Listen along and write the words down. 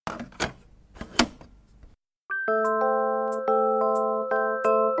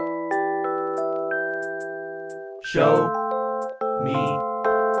Show me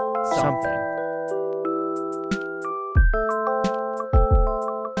something.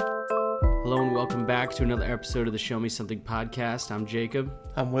 Hello and welcome back to another episode of the Show Me Something podcast. I'm Jacob.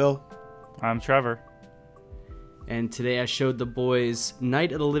 I'm Will. I'm Trevor. And today I showed the boys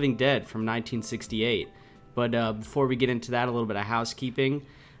Night of the Living Dead from 1968. But before we get into that, a little bit of housekeeping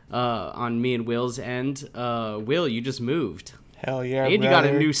on me and Will's end. Will, you just moved. Hell yeah, And you got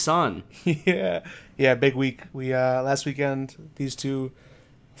a new son. Yeah, big week. We last weekend, these two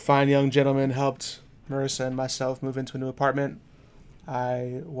fine young gentlemen helped Marissa and myself move into a new apartment.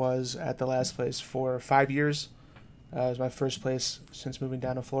 I was at the last place for 5 years. It was my first place since moving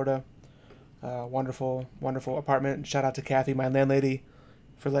down to Florida. Wonderful apartment. Shout out to Kathy, my landlady,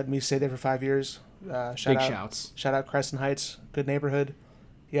 for letting me stay there for 5 years. Shouts. Shout out Crescent Heights, good neighborhood.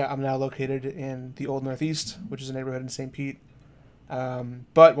 Yeah, I'm now located in the Old Northeast, which is a neighborhood in St. Pete.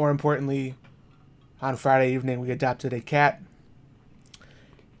 But more importantly, on Friday evening, we adopted a cat.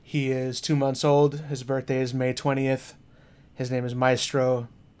 He is 2 months old. His birthday is May 20th. His name is Maestro.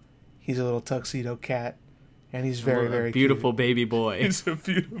 He's a little tuxedo cat, and he's very, very beautiful cute. baby boy. He's a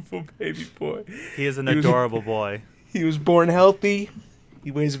beautiful baby boy. He is an adorable boy. He was born healthy. He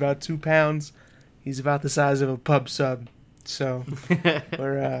weighs about 2 pounds. He's about the size of a pub sub. So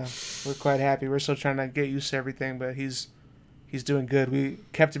we're quite happy. We're still trying to get used to everything, but he's doing good. We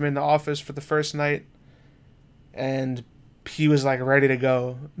kept him in the office for the first night, and he was like ready to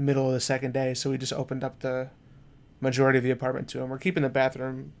go middle of the second day. So we just opened up the majority of the apartment to him. We're keeping the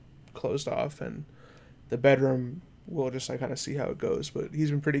bathroom closed off, and the bedroom we'll just like kind of see how it goes. But he's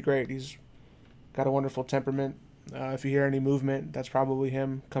been pretty great. He's got a wonderful temperament. If you hear any movement, that's probably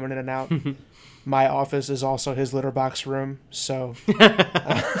him coming in and out. My office is also his litter box room, so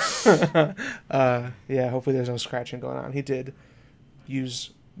yeah, hopefully there's no scratching going on. He did use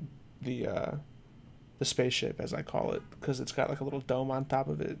the spaceship, as I call it, because it's got like a little dome on top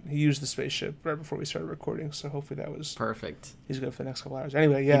of it. He used the spaceship right before we started recording, so hopefully that was Perfect. He's good for the next couple hours.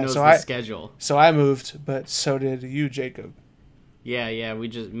 Anyway, yeah. He knows so the schedule. So I moved, but so did you, Jacob. Yeah.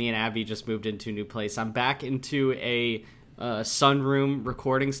 Me and Abby just moved into a new place. I'm back into a sunroom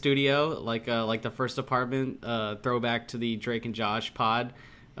recording studio, like the first apartment. Throwback to the Drake and Josh pod,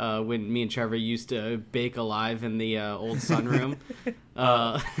 when me and Trevor used to bake alive in the old sunroom.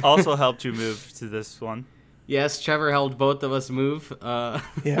 Also helped you move to this one. Yes, Trevor helped both of us move.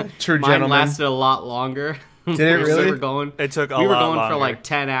 Yeah, true Mine gentleman. lasted a lot longer. Did it really? We were going. It took a We were lot going longer. for like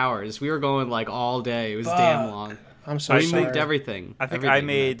 10 hours. We were going like all day. It was damn long. I'm so We sorry. moved everything. I think everything I in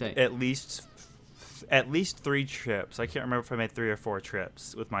made that day. at least 3 trips. I can't remember if I made 3 or 4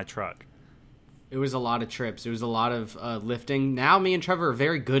 trips with my truck. It was a lot of trips. It was a lot of lifting. Now me and Trevor are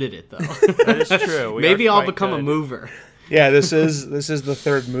very good at it, though. That is true. We Maybe are I'll quite become a good. mover. Yeah, this is the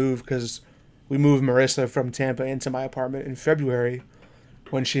third move because we moved Marissa from Tampa into my apartment in February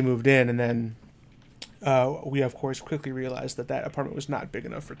when she moved in, and then we of course quickly realized that apartment was not big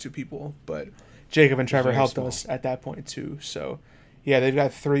enough for 2 people. But Jacob and Trevor very helped small. us at that point too. So yeah, they've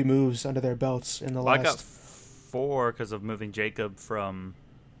got 3 moves under their belts in the Well, I last. got 4 because of moving Jacob from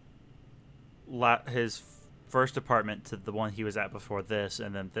his first apartment to the one he was at before this,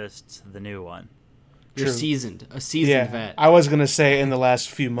 and then this to the new one. You're True. a seasoned vet. I was gonna say in the last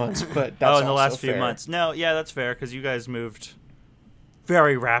few months, but that's in the also last few fair. months. No, yeah, that's fair because you guys moved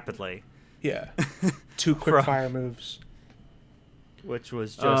very rapidly, Yeah, 2 quick fire moves. which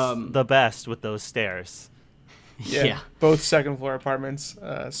was just the best with those stairs. Yeah. Both second floor apartments.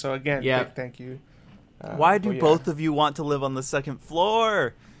 So again, Yeah. big thank you. Why do but yeah. both of you want to live on the second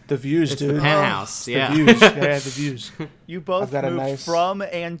floor? The views, It's dude. the penthouse. The Yeah. views. Yeah, the views. You both I've got a moved nice- from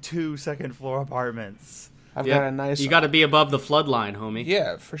and to second floor apartments. I've Yep. got a nice. You got to be above the flood line, homie.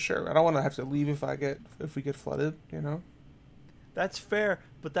 Yeah, for sure. I don't want to have to leave if we get flooded. You know. That's fair,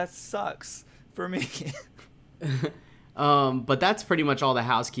 but that sucks for me. But that's pretty much all the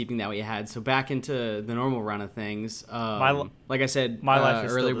housekeeping that we had. So back into the normal run of things. Like I said my life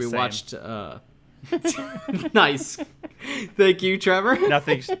is earlier, still the we same. watched. Nice. Thank you, Trevor.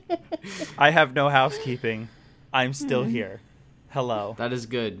 Nothing. I have no housekeeping. I'm still here. Hello. That is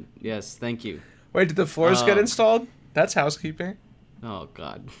good. Yes, thank you. Wait, did the floors get installed? That's housekeeping. Oh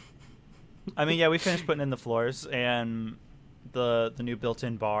God. I mean, yeah, we finished putting in the floors and the new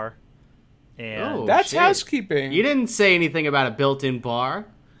built-in bar. And Oh. That's shit. housekeeping. You didn't say anything about a built-in bar.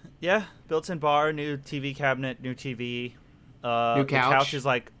 yeah, built-in bar, new TV cabinet, new TV. New The couch? couch is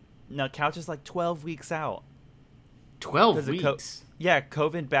like 12 weeks out. 12 'Cause of weeks. Yeah,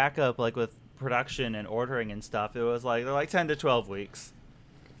 COVID backup, like with production and ordering and stuff. It was like they're like 10 to 12 weeks.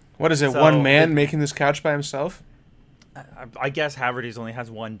 What is it? So, One man making this couch by himself? I guess Haverty's only has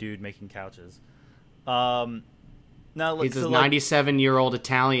one dude making couches. Now, He's so, a like, 97-year-old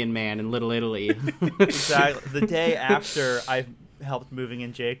Italian man in Little Italy. exactly. The day after I helped moving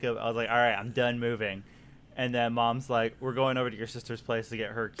in Jacob, I was like, all right, I'm done moving. And then Mom's like, we're going over to your sister's place to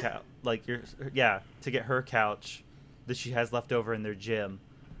get her to get her couch that she has left over in their gym,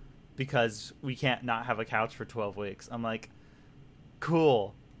 because we can't not have a couch for 12 weeks. I'm like,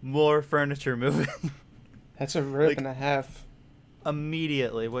 cool, more furniture moving. That's a rip Like, and a half.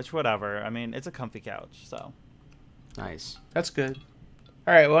 Immediately, which, whatever. I mean, it's a comfy couch, so. Nice. That's good.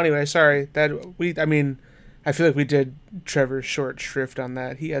 All right. Well, anyway, sorry I feel like we did Trevor's short shrift on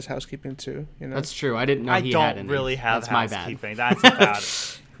that. He has housekeeping too. You know. That's true. I didn't know I he had don't any. really have That's my bad. housekeeping. That's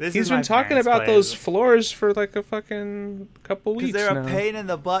about it. He's been talking about those floors for like a fucking couple weeks because they're now. a pain in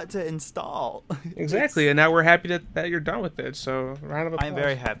the butt to install. Exactly, and now we're happy that you're done with it. So round of applause. I'm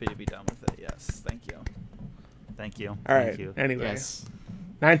very happy to be done with it. Yes, thank you. Thank you. All right. Thank you. Anyway, Yes.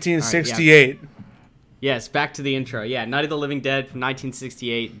 1968. Yes, back to the intro. Yeah, Night of the Living Dead from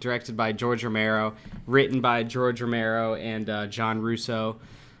 1968, directed by George Romero, written by George Romero and John Russo.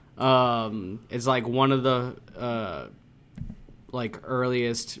 It's like one of the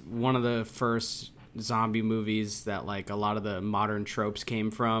one of the first zombie movies that like a lot of the modern tropes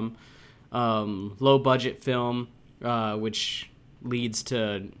came from. Low budget film, which leads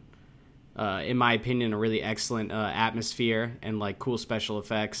to, in my opinion, a really excellent atmosphere and like cool special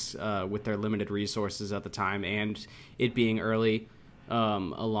effects with their limited resources at the time, and it being early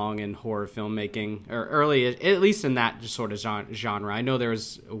along in horror filmmaking, or early at least in that sort of genre. I know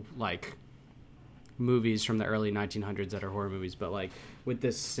there's like movies from the early 1900s that are horror movies, but like with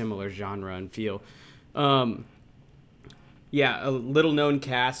this similar genre and feel. Yeah, a little known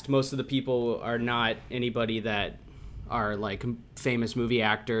cast. Most of the people are not anybody that are like famous movie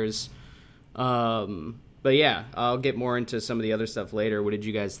actors. But yeah, I'll get more into some of the other stuff later. What did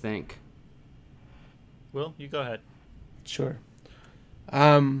you guys think? Will, you go ahead. Sure.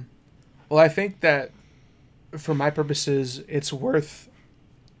 Well, I think that for my purposes, it's worth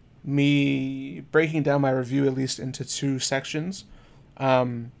me breaking down my review at least into two sections,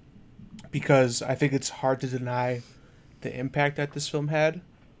 because I think it's hard to deny the impact that this film had.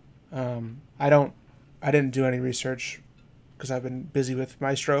 I didn't do any research because I've been busy with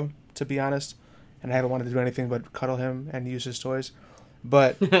Maestro, to be honest, and I haven't wanted to do anything but cuddle him and use his toys.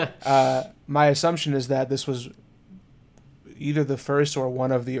 But my assumption is that this was either the first or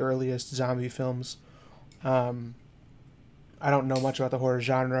one of the earliest zombie films. I don't know much about the horror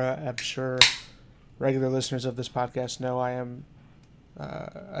genre. I'm sure regular listeners of this podcast know I am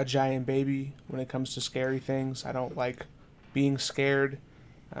a giant baby when it comes to scary things. I don't like being scared.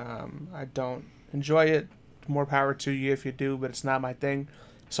 I don't enjoy it. More power to you if you do, but it's not my thing.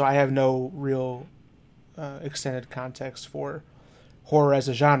 So I have no real extended context for horror as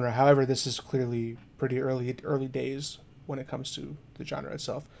a genre. However, this is clearly pretty early days when it comes to the genre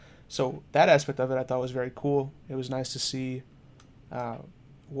itself. So that aspect of it I thought was very cool. It was nice to see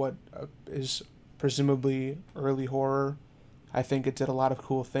what is presumably early horror. I think it did a lot of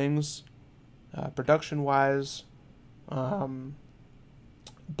cool things production-wise. But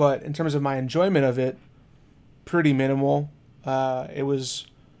in terms of my enjoyment of it, pretty minimal. It was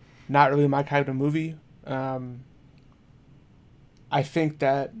not really my kind of movie. I think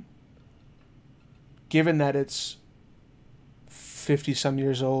that given that it's 50-some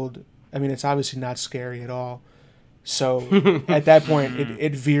years old, I mean, it's obviously not scary at all. So at that point,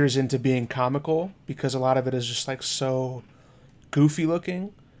 it veers into being comical because a lot of it is just like so goofy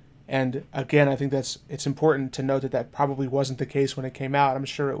looking. And again, I think it's important to note that probably wasn't the case when it came out. I'm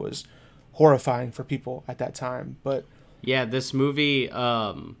sure it was horrifying for people at that time. But yeah, this movie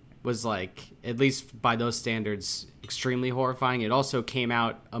was like, at least by those standards, extremely horrifying. It also came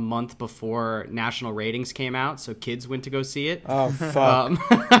out a month before national ratings came out, so kids went to go see it. Oh,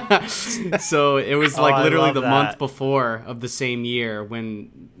 fuck. So it was like literally the that. month before of the same year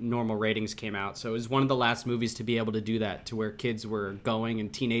when normal ratings came out. So it was one of the last movies to be able to do that, to where kids were going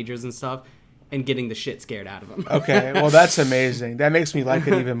and teenagers and stuff and getting the shit scared out of them. Okay, well, that's amazing. That makes me like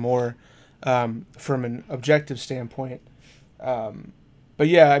it even more from an objective standpoint. But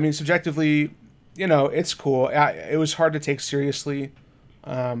yeah, I mean, subjectively, you know, it's cool. It was hard to take seriously.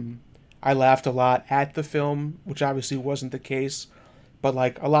 I laughed a lot at the film, which obviously wasn't the case. But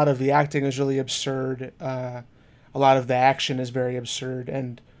like a lot of the acting is really absurd. A lot of the action is very absurd,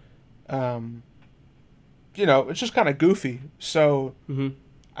 and you know, it's just kind of goofy. So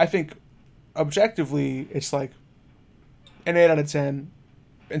I think objectively, it's like an 8 out of 10.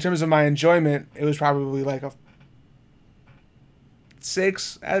 In terms of my enjoyment, it was probably like a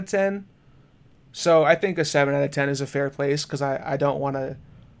 6 out of 10. So I think a 7 out of 10 is a fair place because I don't want to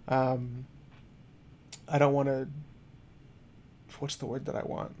what's the word that I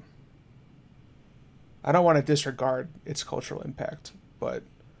want? I don't want to disregard its cultural impact, but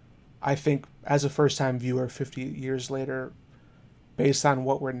I think as a first-time viewer 50 years later, based on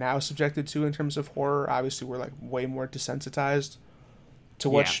what we're now subjected to in terms of horror, obviously we're like way more desensitized to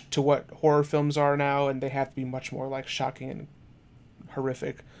what horror films are now, and they have to be much more like shocking and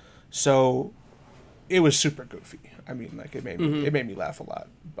horrific. So it was super goofy. I mean, like it made me laugh a lot.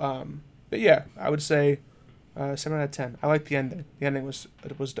 But yeah, I would say 7 out of 10. I like the ending. The ending was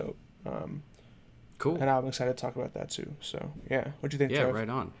dope. Cool. And I'm excited to talk about that too. So yeah, what do you think? Yeah, Trev? right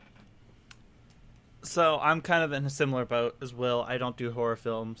on. So I'm kind of in a similar boat as Will. I don't do horror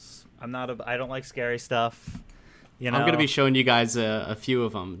films. I don't like scary stuff. You know? I'm going to be showing you guys a few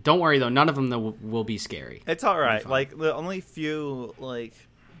of them. Don't worry, though. None of them will be scary. It's all right. Like, the only few, like...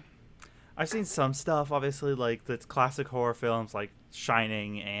 I've seen some stuff, obviously, like, that's classic horror films, like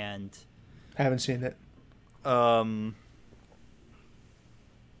Shining and... Haven't seen it. The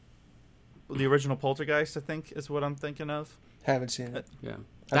original Poltergeist, I think, is what I'm thinking of. Haven't seen it. Yeah.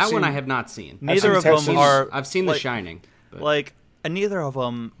 I've That one seen- I have not seen. Neither of them are... I've seen like, The Shining. But... Like, and neither of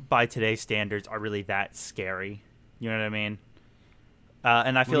them, by today's standards, are really that scary. You know what I mean?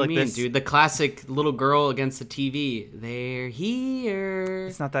 And I feel what like do you mean, this... dude? The classic little girl against the TV. They're here.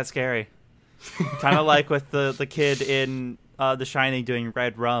 It's not that scary. Kind of like with the kid in The Shining doing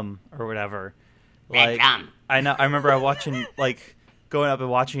red rum or whatever. Red rum. I know. I remember watching, like, going up and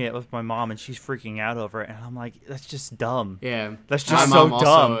watching it with my mom, and she's freaking out over it, and I'm like, that's just dumb. Yeah. That's just My so mom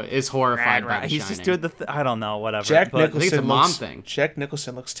dumb. also is horrified by The He's Shining. just doing I don't know, whatever. Jack But Nicholson I think it's a mom thing. Jack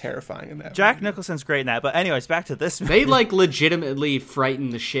Nicholson looks terrifying in that. Jack movie. Nicholson's great in that. But anyways, back to this movie. They like legitimately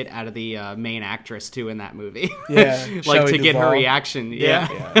frighten the shit out of the main actress too in that movie. Yeah, like Shelley to get her Duvall. reaction.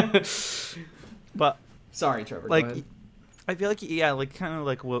 Yeah. Yeah. But Sorry, Trevor. go like, ahead. I feel like like kind of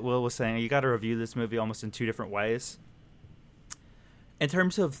like what Will was saying. You got to review this movie almost in two different ways. In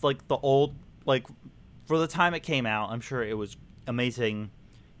terms of like the old, like for the time it came out, I'm sure it was amazing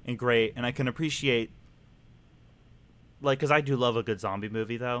and great, and I can appreciate. Like, because I do love a good zombie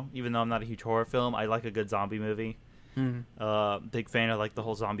movie, though. Even though I'm not a huge horror film, I like a good zombie movie. Big fan of like the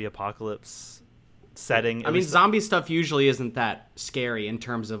whole zombie apocalypse setting. I mean, zombie stuff usually isn't that scary in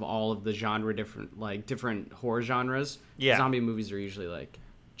terms of all of the different horror genres. Yeah. Zombie movies are usually like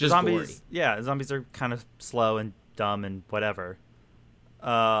just zombies. gory. Yeah, zombies are kind of slow and dumb and whatever.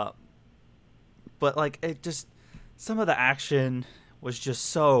 But like it just, some of the action was just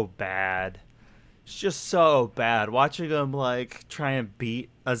so bad. It's just so bad. Watching them like try and beat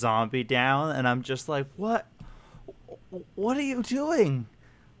a zombie down, and I'm just like, what are you doing?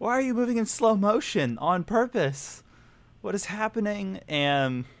 Why are you moving in slow motion on purpose? What is happening?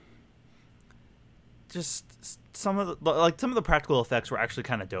 And just some of the practical effects were actually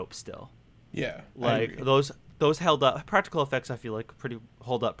kind of dope still. Yeah, I Like agree. those held up. Practical effects I feel like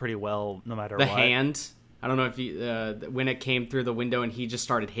hold up pretty well no matter The what. hand. I don't know if you when it came through the window and he just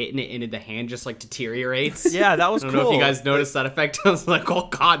started hitting it, and the hand just like deteriorates. Yeah, that was I cool. don't know if you guys noticed that effect. I was like, oh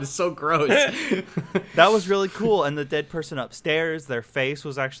god, it's so gross. That was really cool. And the dead person upstairs, their face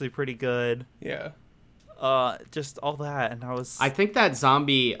was actually pretty good. Yeah, Just all that, and I think that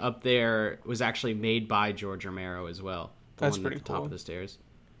zombie up there was actually made by George Romero as well. The That's one pretty at the top cool. of the stairs.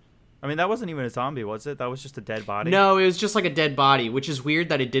 I mean, that wasn't even a zombie, was it? That was just a dead body. No, it was just like a dead body, which is weird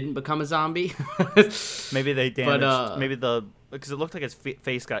that it didn't become a zombie. Maybe they damaged. But, maybe because it looked like his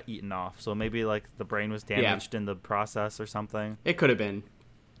face got eaten off, so maybe like the brain was damaged in the process or something. It could have been.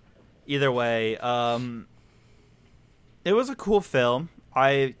 Either way, it was a cool film.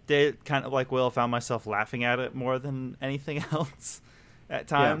 I did kind of like Will, found myself laughing at it more than anything else at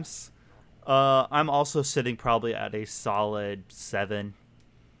times. I'm also sitting probably at a solid 7,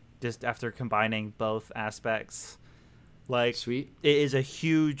 just after combining both aspects. Like, Sweet. it is a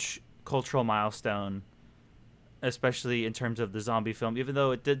huge cultural milestone, especially in terms of the zombie film. Even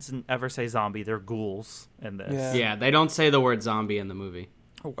though it didn't ever say zombie, they're ghouls in this. Yeah. Yeah, they don't say the word zombie in the movie.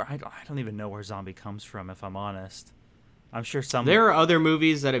 I don't even know where zombie comes from, if I'm honest. I'm sure some... There are other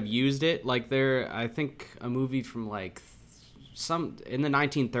movies that have used it. Like I think a movie from like some in the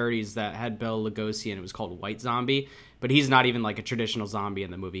 1930s that had Bela Lugosi and it was called White Zombie, but he's not even like a traditional zombie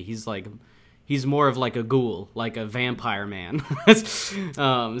in the movie. He's more of like a ghoul, like a vampire man.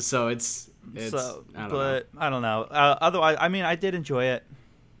 So it's I don't know. Otherwise, I mean, I did enjoy it.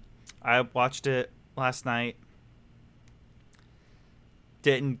 I watched it last night.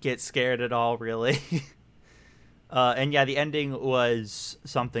 Didn't get scared at all, really. And yeah, the ending was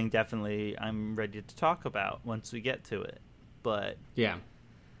something definitely I'm ready to talk about once we get to it. But yeah,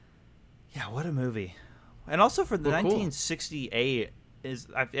 what a movie! And also for the Well, cool. 1968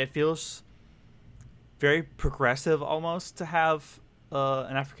 it feels very progressive almost to have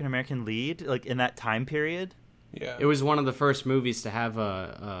an African American lead like in that time period. Yeah. It was one of the first movies to have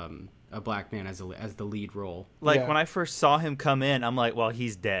a black man as the lead role. Like Yeah. when I first saw him come in, I'm like, well,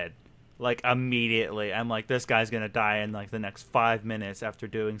 he's dead. Like immediately, I'm like, this guy's gonna die in like the next 5 minutes after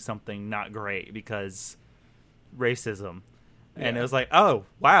doing something not great because racism. And it Yeah. was like, oh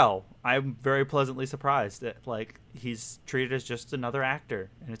wow, I'm very pleasantly surprised that like he's treated as just another actor,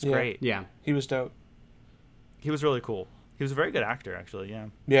 and it's Yeah. great. Yeah. He was dope. He was really cool. He was a very good actor, actually. Yeah.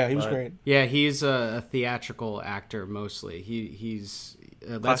 Yeah, he was But- great. Yeah, he's a theatrical actor mostly. He's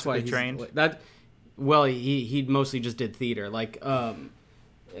that's why Classically he's trained? that. Well, he mostly just did theater. Like,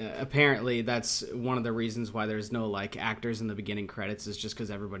 apparently that's one of the reasons why there's no like actors in the beginning credits is just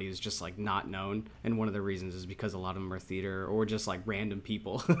because everybody is just like not known, and one of the reasons is because a lot of them are theater or just like random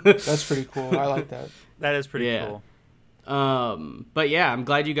people. That's pretty cool. I like that. That is pretty Yeah. cool. But yeah, I'm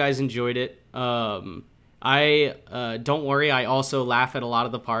glad you guys enjoyed it. I don't worry, I also laugh at a lot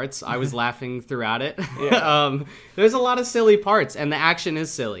of the parts. I was laughing throughout it. Yeah. There's a lot of silly parts, and the action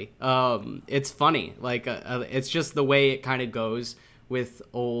is silly. It's funny, like it's just the way it kind of goes with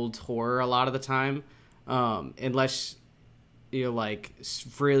old horror a lot of the time, unless you're like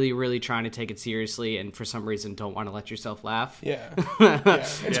really, really trying to take it seriously, and for some reason don't want to let yourself laugh. Yeah. Yeah.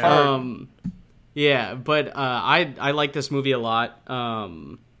 It's Yeah. hard. Yeah, but I like this movie a lot.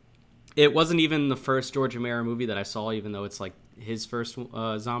 It wasn't even the first George Romero movie that I saw, even though it's like his first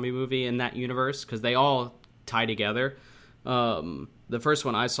zombie movie in that universe, because they all tie together. The first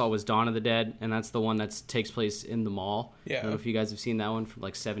one I saw was Dawn of the Dead, and that's the one that takes place in the mall. Yeah. I don't know if you guys have seen that one from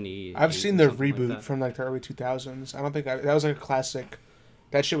like 70. I've seen the reboot from like the early 2000s. I don't think that was like a classic.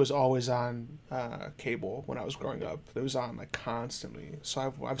 That shit was always on cable when I was growing up. It was on like constantly.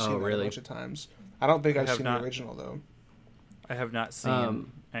 So I've seen that really? a bunch of times. I don't think I've have seen not. the original though. I have not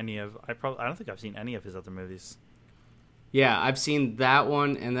seen any of. I don't think I've seen any of his other movies. Yeah, I've seen that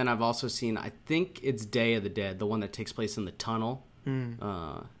one, and then I've also seen, I think it's Day of the Dead, the one that takes place in the tunnel.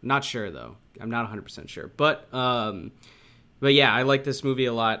 Not sure though. I'm not 100% sure, but yeah, I like this movie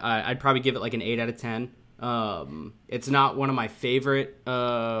a lot. I'd probably give it like an 8 out of 10. It's not one of my favorite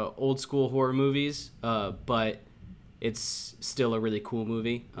old school horror movies, but it's still a really cool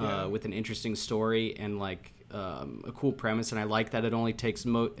movie with an interesting story and like a cool premise. And I like that it only takes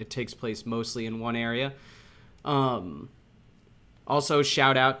place mostly in one area. Also,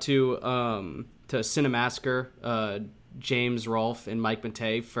 shout out to Cinemasker, James Rolfe and Mike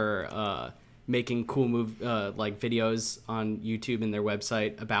Matei for making cool like videos on YouTube and their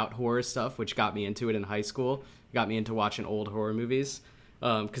website about horror stuff, which got me into it in high school. Got me into watching old horror movies.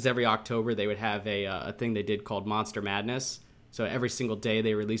 Because every October they would have a thing they did called Monster Madness. So every single day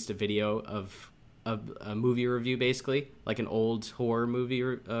they released a video of a movie review, basically like an old horror movie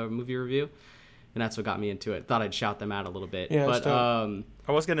review. And that's what got me into it. Thought I'd shout them out a little bit. Yeah, but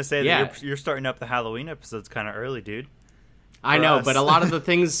I was gonna say yeah. that you're starting up the Halloween episodes kind of early, dude. I for know, us. but a lot of the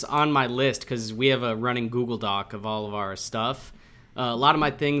things on my list, because we have a running Google Doc of all of our stuff, a lot of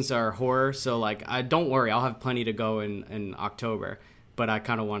my things are horror. So like, don't worry, I'll have plenty to go in October. But I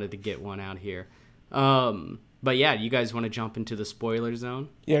kind of wanted to get one out here. But yeah, you guys want to jump into the spoiler zone?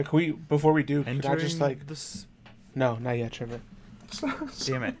 Yeah, before we do, could I just Entering like this. no, not yet, Trevor.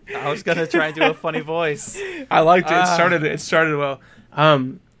 Damn it! I was gonna try and do a funny voice. I liked it. It started well.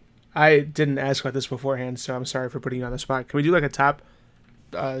 I didn't ask about this beforehand, so I'm sorry for putting you on the spot. Can we do like a top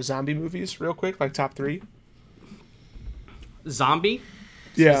zombie movies real quick, like top 3? Zombie?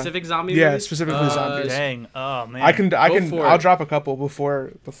 Yeah. Specific zombie Yeah, movies? specifically zombies. Dang! Oh man! I'll drop a couple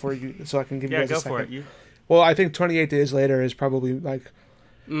before you, so I can give you Yeah, guys a go second. for it. Well, I think 28 Days Later is probably like,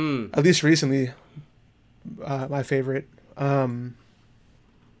 at least recently, my favorite.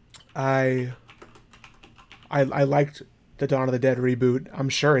 I liked the Dawn of the Dead reboot. I'm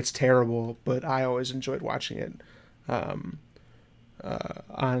sure it's terrible, but I always enjoyed watching it. On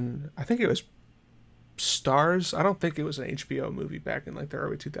I think it was Stars. I don't think it was an HBO movie back in like the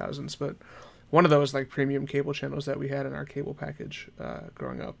early 2000s, but one of those like premium cable channels that we had in our cable package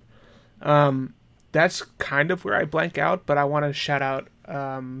growing up. That's kind of where I blank out, but I want to shout out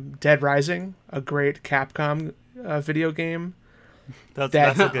Dead Rising, a great Capcom video game That's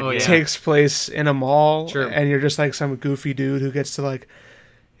that a good Oh, game. yeah. takes place in a mall, Sure. and you're just like some goofy dude who gets to like,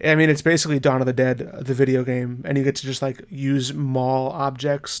 I mean, it's basically Dawn of the Dead, the video game, and you get to just like use mall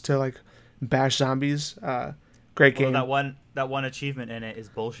objects to like bash zombies. Great game. Well, that one achievement in it is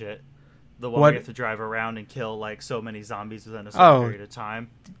bullshit. The one What? where you have to drive around and kill like so many zombies within a certain period of time.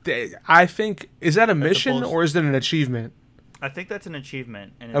 I think, is that a mission bullshit. or is it an achievement? I think that's an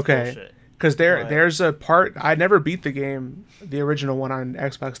achievement, and it's Okay. bullshit. Because Right. there's a part I never beat the game, the original one on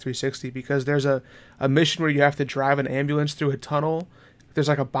Xbox 360, because there's a mission where you have to drive an ambulance through a tunnel. There's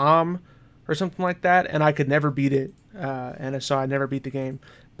like a bomb or something like that, and I could never beat it, and so I never beat the game.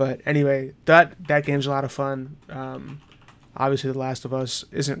 But anyway, that game's a lot of fun. Obviously, The Last of Us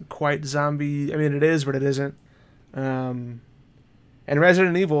isn't quite zombie. I mean, it is, but it isn't. And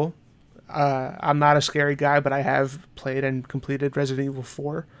Resident Evil, I'm not a scary guy, but I have played and completed Resident Evil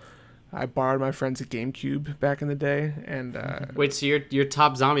 4. I borrowed my friend's GameCube back in the day, and Wait, so your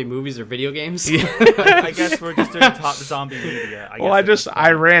top zombie movies are video games? I guess we're just doing top zombie media.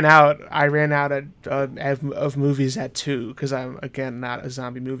 I ran out of movies at 2 because I'm again not a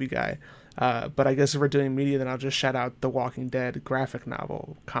zombie movie guy. But I guess if we're doing media, then I'll just shout out The Walking Dead graphic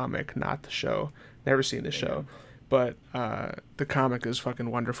novel, comic, not the show. Never seen the show, but the comic is fucking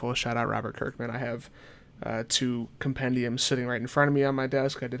wonderful. Shout out Robert Kirkman. I have 2 compendiums sitting right in front of me on my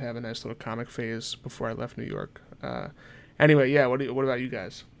desk. I did have a nice little comic phase before I left New York. Anyway, yeah. What about you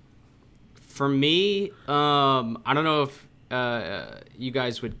guys? For me, I don't know if you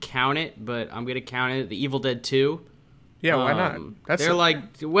guys would count it, but I'm gonna count it. The Evil Dead 2. Yeah, why not? They're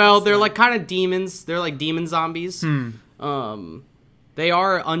like kind of demons. They're like demon zombies. They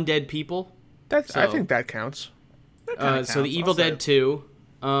are undead people. I think that counts. So the Evil Dead 2.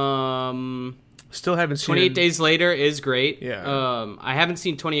 Still haven't seen 28 Days Later is great. Yeah. I haven't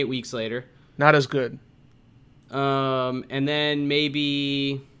seen 28 Weeks Later. Not as good. And then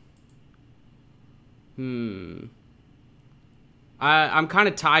maybe... I'm kind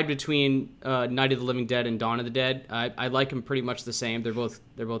of tied between Night of the Living Dead and Dawn of the Dead. I like them pretty much the same. They're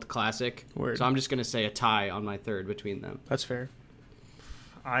both classic. Word. So I'm just gonna say a tie on my third between them. That's fair.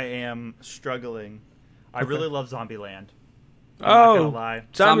 I am struggling. I really love Zombieland. I'm Oh, not gonna lie.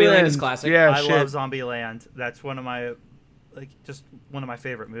 Zombieland is classic. Yeah, I shit. love Zombieland. That's one of my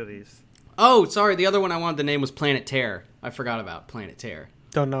favorite movies. Oh, sorry. The other one I wanted to name was Planet Terror. I forgot about Planet Terror.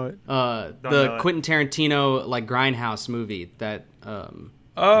 Don't know it. know The it. Quentin Tarantino like Grindhouse movie that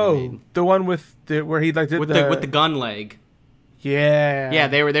The one with where he like did with the gun leg. Yeah.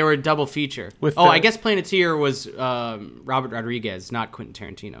 They were a double feature. With I the- guess Planeteer was Robert Rodriguez, not Quentin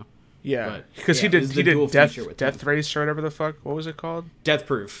Tarantino. Yeah, But, because yeah, he it was did the dual Death feature with Death him. Race or whatever the fuck. What was it called? Death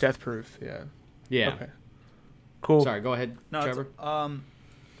Proof. Death Proof. Yeah. Yeah. Okay. Cool. Sorry, go ahead, No, Trevor.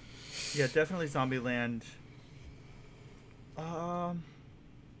 Yeah, definitely Zombieland.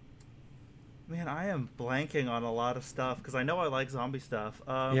 Man, I am blanking on a lot of stuff because I know I like zombie stuff.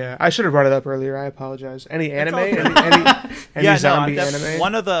 Yeah, I should have brought it up earlier. I apologize. Any anime? all good. Any zombie anime?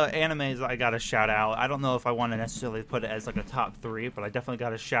 One of the animes I got to shout out. I don't know if I want to necessarily put it as like a top 3, but I definitely got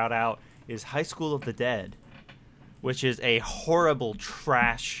to shout out is High School of the Dead, which is a horrible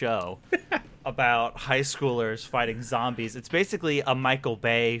trash show about high schoolers fighting zombies. It's basically a Michael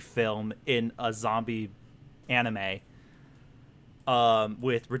Bay film in a zombie anime,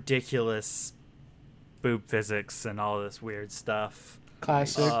 with ridiculous boob physics and all this weird stuff.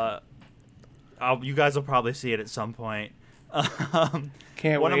 Classic. You guys will probably see it at some point.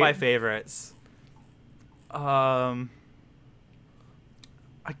 Can't One wait. of my favorites. I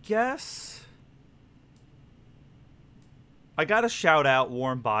guess I gotta shout out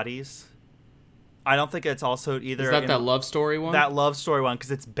Warm Bodies. I don't think it's also either Is that love story one? that love story one because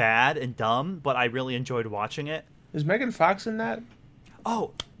it's bad and dumb, but I really enjoyed watching it. Is Megan Fox in that?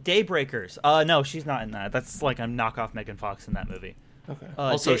 Oh, Daybreakers. No, she's not in that. That's like a knockoff Megan Fox in that movie. Okay.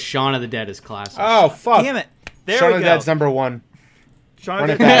 also, Shaun of the Dead is classic. Oh fuck! Damn it! There Shaun we of go. the Dead's number 1. Shaun Run of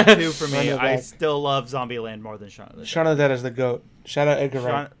it the Dead back. 2 for Run me. it I back. still love Zombieland more than Shaun of the Dead. Shaun of the Dead is the goat. Shout out Edgar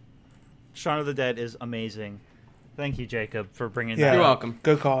Wright. Shaun of the Dead is amazing. Thank you, Jacob, for bringing Yeah. that You're up. welcome.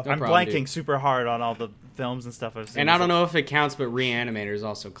 Good call. No I'm problem, blanking dude. super hard on all the films and stuff I've seen. And I don't know if it counts, but Reanimator is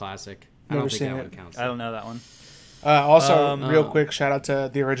also classic. I Never don't think seen that it. one counts. I don't know that one. Also, real Oh. quick, shout out to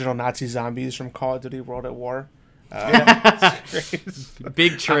the original Nazi zombies from Call of Duty World at War.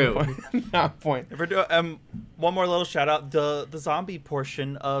 Big true. On point. If we're doing, one more little shout out: the zombie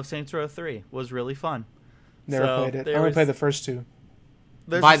portion of Saints Row 3 was really fun. Never So, played it. I there only was- played the first 2.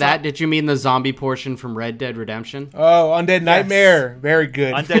 There's By a that, did you mean the zombie portion from Red Dead Redemption? Oh, Undead Nightmare. Very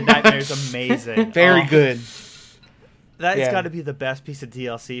good. Undead Nightmare is amazing. Very Oh, good. That Yeah. has got to be the best piece of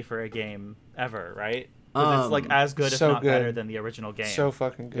DLC for a game ever, right? 'Cause it's like as good, if so not better, good. than the original game. So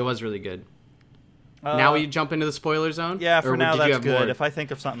fucking good. It was really good. Uh, Now we jump into the spoiler zone? Yeah, Or for now did you that's have good. more? If I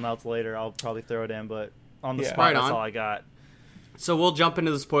think of something else later, I'll probably throw it in. But on the Yeah. spot, Right that's on. all I got. So we'll jump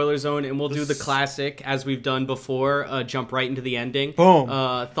into the spoiler zone and we'll do the This- classic as we've done before. Jump right into the ending. Boom.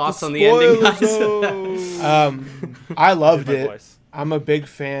 Thoughts on the ending, guys? I loved My it. voice. I'm a big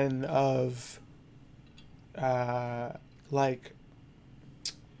fan of, like,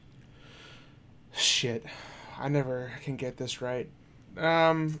 shit. I never can get this right.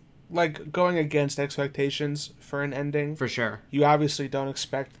 Like going against expectations for an ending. For sure. You obviously don't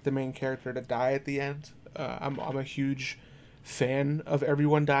expect the main character to die at the end. I'm a huge fan of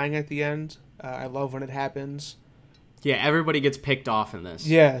everyone dying at the end. I love when it happens. Yeah, everybody gets picked off in this.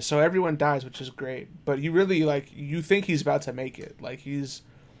 Yeah, so everyone dies, which is great. But you really, you think he's about to make it.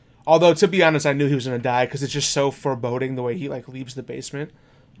 Although, to be honest, I knew he was going to die because it's just so foreboding the way he, leaves the basement.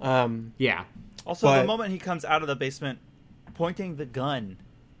 Yeah. Also, the moment he comes out of the basement, pointing the gun,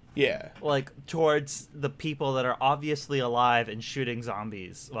 yeah, towards the people that are obviously alive and shooting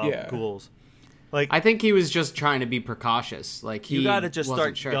zombies, ghouls. I think he was just trying to be precautious. You gotta just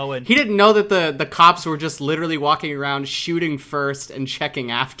start going. He didn't know that the cops were just literally walking around shooting first and checking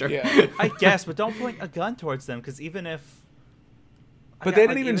after. Yeah. I guess, but don't point a gun towards them, because even if... But they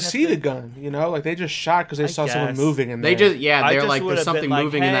didn't even see the gun, they just shot because they saw someone moving in there. They're like, there's something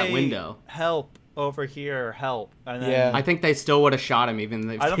moving in that window. Help, over here, help. And then, I think they still would have shot him, even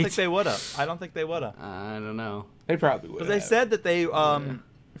if I don't think they would have. I don't know. They probably would have. But they said that they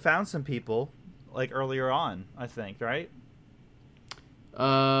found some people, earlier on, I think, right?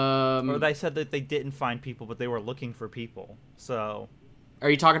 Or they said that they didn't find people, but they were looking for people. So... Are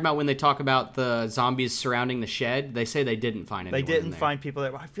you talking about when they talk about the zombies surrounding the shed? They say they didn't find anyone. They didn't find people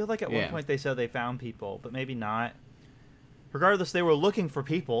there. I feel like at one point they said they found people, but maybe not. Regardless, they were looking for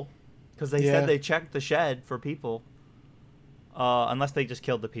people, because they said they checked the shed for people. Unless they just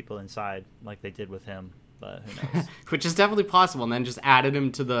killed the people inside, like they did with him. But who knows? Which is definitely possible, and then just added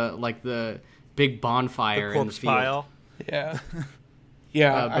him to the big bonfire in the field. Pile. Yeah.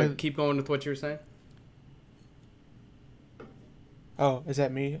 Yeah. But keep going with what you were saying. Oh, is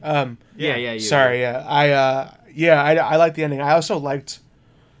that me? Yeah. You. Sorry, yeah. I like the ending. I also liked,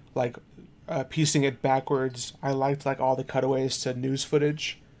 piecing it backwards. I liked, all the cutaways to news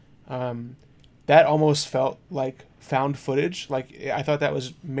footage. That almost felt like found footage. I thought that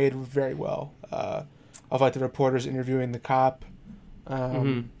was made very well. Of, the reporters interviewing the cop.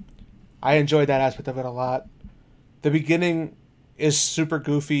 I enjoyed that aspect of it a lot. The beginning is super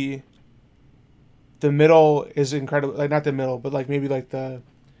goofy. The middle is incredible. Not the middle, but maybe I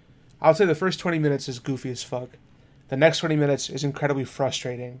would say the first 20 minutes is goofy as fuck. The next 20 minutes is incredibly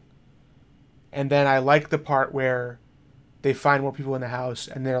frustrating. And then I like the part where they find more people in the house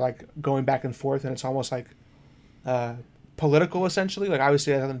and they're going back and forth, and it's almost political essentially.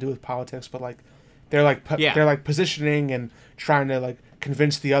 Obviously it has nothing to do with politics, but they're positioning and trying to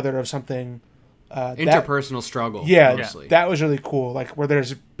convince the other of something. Interpersonal struggle. Yeah, mostly. That was really cool. Where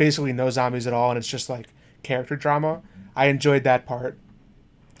there's basically no zombies at all, and it's just character drama. I enjoyed that part.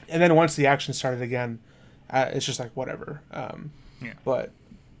 And then once the action started again, it's just whatever. But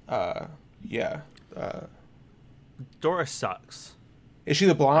yeah. Doris sucks. Is she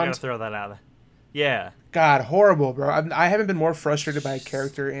the blonde? I gotta throw that out there. Yeah. God, horrible, bro. I haven't been more frustrated by a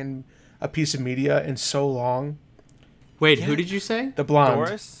character in a piece of media in so long. Wait, who did you say? The blonde.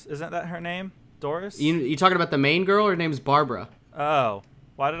 Doris? Isn't that her name? Doris? You talking about the main girl? Her name's Barbara. Oh.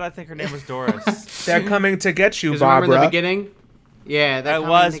 Why did I think her name was Doris? They're coming to get you, Barbara. Remember the beginning? Yeah, that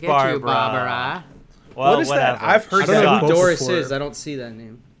was to get Barbara. You, Barbara. Well, what is whatever. that? I've heard I don't know who Doris before. is. I don't see that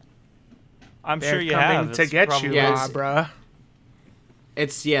name. I'm They're sure you coming have. to It's get probably... you, Barbara.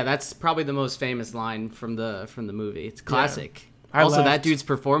 That's probably the most famous line from the movie. It's classic. I Also, laughed. that dude's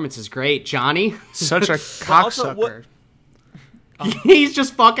performance is great. Johnny, Such a also, cocksucker. he's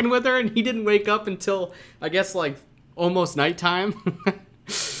just fucking with her, and he didn't wake up until I guess almost nighttime.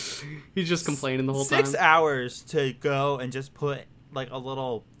 He's just complaining the whole time. 6 hours to go and just put a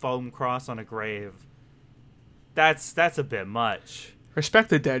little foam cross on a grave. That's a bit much. Respect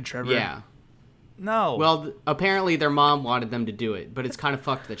the dead, Trevor. Yeah. No. Well, apparently their mom wanted them to do it, but it's kind of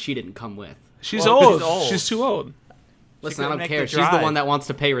fucked that she didn't come with. She's Well, old. she's old. She's too old. Listen, I couldn't don't make care. the She's the drive. one that wants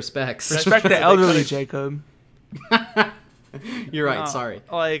to pay respects. Respect the elderly, Jacob. You're right. No, Sorry.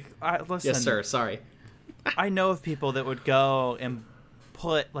 Listen. Yes, sir. Sorry. I know of people that would go and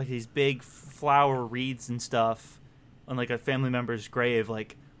put these big flower wreaths and stuff on a family member's grave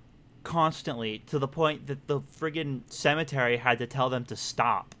constantly, to the point that the friggin' cemetery had to tell them to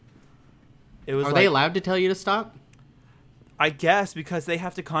stop. It was Are they allowed to tell you to stop? I guess, because they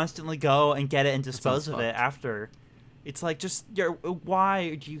have to constantly go and get it and dispose of it fucked. after. It's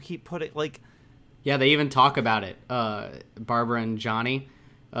why do you keep putting Yeah, they even talk about it, Barbara and Johnny,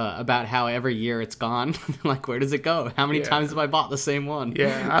 about how every year it's gone. Where does it go? How many times have I bought the same one?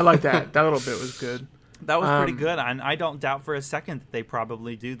 Yeah, I like that. That little bit was good. That was pretty good, and I don't doubt for a second that they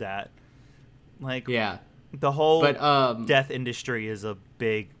probably do that. Yeah. The whole But death industry is a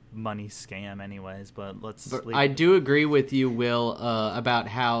big money scam anyways, but let's leave I do agree with you, Will, about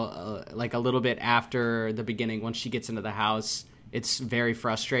how like a little bit after the beginning, once she gets into the house, it's very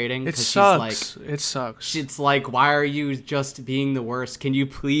frustrating. It 'cause sucks. It sucks. It's like, why are you just being the worst? Can you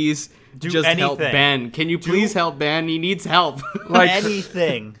please Do just help anything. Ben? Can you please help Ben? He needs help. Like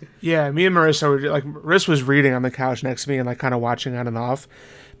anything. Yeah, me and Marissa were like, Marissa was reading on the couch next to me and like kind of watching on and off.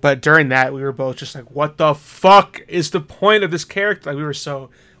 But during that, we were both just like, "What the fuck is the point of this character?" Like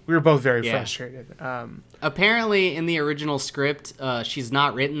we were both very frustrated. Apparently, in the original script, she's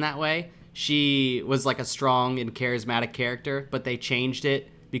not written that way. She was like a strong and charismatic character, but they changed it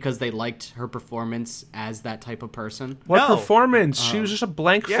because they liked her performance as that type of person. What No. performance? She was just a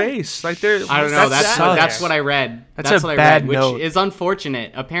blank face. Like there, I don't know. That's sucks. what I read. That's a what I bad read, which note. is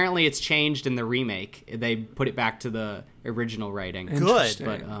unfortunate. Apparently, it's changed in the remake. They put it back to the original writing. Good. Interesting.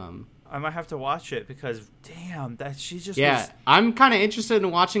 But I might have to watch it because damn, that she just yeah, was, I'm kind of interested in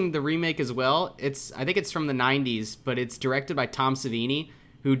watching the remake as well. I think it's from the 90s, but it's directed by Tom Savini,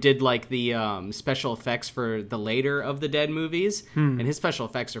 who did like the special effects for the later of the Dead movies, and his special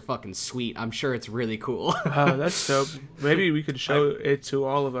effects are fucking sweet. I'm sure it's really cool. Oh, that's dope. Maybe we could show it to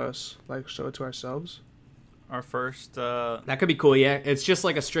all of us, like show it to ourselves. our first. That could be cool. Yeah, it's just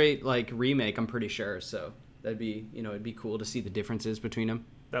like a straight like remake. I'm pretty sure. So that'd be it'd be cool to see the differences between them.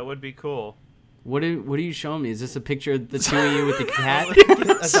 That would be cool. What are you showing me? Is this a picture of the two of you with the cat?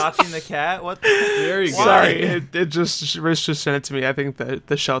 Adopting the cat. What? There you go. Sorry, it just Rich just sent it to me. I think that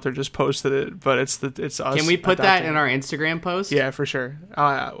the shelter just posted it, but it's us. Can we put that adopting in our Instagram post? Yeah, for sure.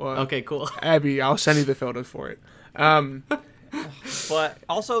 Well, Okay, cool. Abby, I'll send you the photo for it. But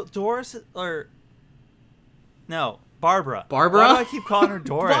also Doris or no Barbara. Barbara? Why do I keep calling her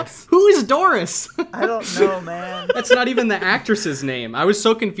Doris? Who is Doris? I don't know, man. That's not even the actress's name. I was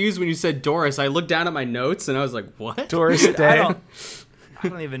so confused when you said Doris. I looked down at my notes and I was like, "What?" Doris I Day.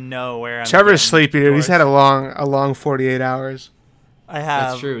 don't even know where I'm. Trevor's getting sleepy, dude. He's Doris. had a long 48 hours. I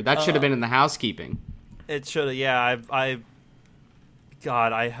have. That's true. That should have been in the housekeeping. It should have. Yeah,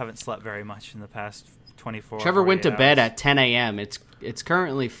 God, I haven't slept very much in the past 24. Trevor went to 48 bed hours. at 10 a.m. It's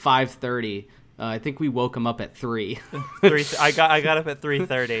currently 5:30. I think we woke him up at 3. I got up at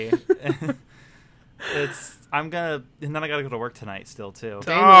 3:30. And then I gotta go to work tonight still too.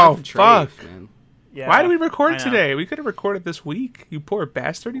 Oh, fuck. Man. Yeah, Why did we I record know. today? We could have recorded this week. You poor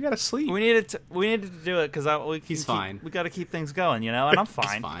bastard. You gotta sleep. We needed to do it because He's fine. We got to keep things going, and I'm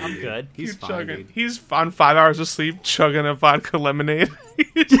fine. fine, I'm dude. good. He's Keep fine, chugging. dude. He's on 5 hours of sleep, chugging a vodka lemonade.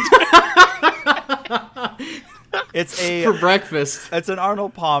 It's a For breakfast. it's an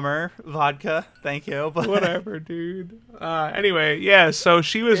Arnold Palmer vodka. Thank you. But Whatever, dude. Anyway, yeah. So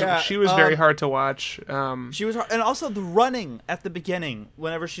she was Yeah, very hard to watch. she was, and also the running at the beginning,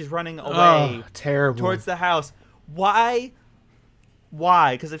 whenever she's running away Terrible. towards the house. Why?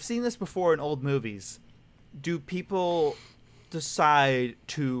 Because I've seen this before in old movies. Do people decide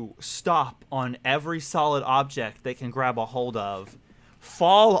to stop on every solid object they can grab a hold of,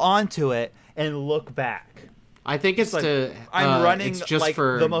 fall onto it, and look back? I think it's like, to. I'm running, It's just like,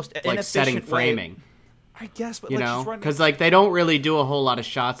 for the most like setting inefficient way- framing. I guess, but You like know, she's running. because like they don't really do a whole lot of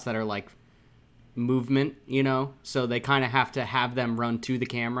shots that are like movement. So they kind of have to have them run to the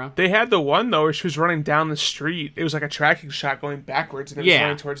camera. They had the one though where she was running down the street. It was like a tracking shot going backwards and then Yeah.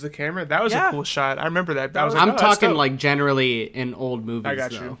 running towards the camera. That was Yeah. a cool shot. I remember that. I was like, I'm oh, that's talking dope. like generally in old movies. I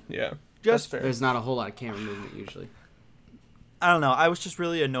got though. you. Yeah, Just- that's fair. There's not a whole lot of camera movement usually. I don't know. I was just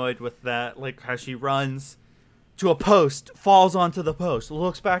really annoyed with that, like how she runs to a post, falls onto the post,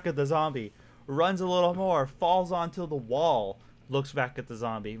 looks back at the zombie, runs a little more, falls onto the wall, looks back at the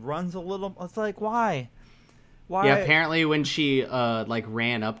zombie, runs a little. It's like, why? Yeah, apparently when she like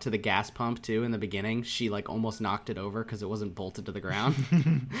ran up to the gas pump too in the beginning, she like almost knocked it over because it wasn't bolted to the ground,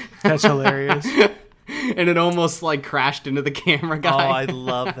 That's hilarious. and it almost like crashed into the camera Oh, guy. I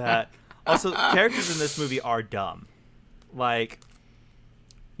love that. Also, characters in this movie are dumb. Like,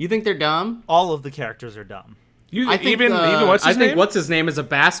 You think they're dumb? all of the characters are dumb. I think even what's his I think name? what's his name is a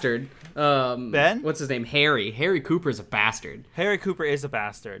bastard. Ben? What's his name? Harry. Harry Cooper's a bastard. Harry Cooper is a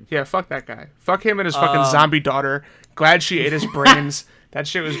bastard. Yeah, fuck that guy. Fuck him and his fucking zombie daughter. Glad she ate his brains. That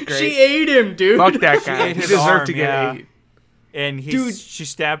shit was great. She ate him, dude. Fuck that guy. ate He his deserved arm, to get yeah. ate. And Dude. she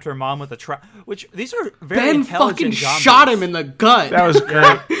stabbed her mom with a trap. Which, these are very Ben intelligent fucking zombies. shot him in the gut. That was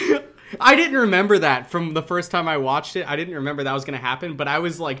great. I didn't remember that from the first time I watched it. I didn't remember that was going to happen, but I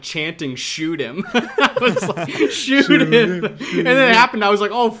was like chanting, shoot him. I was like, shoot him. And then it happened. I was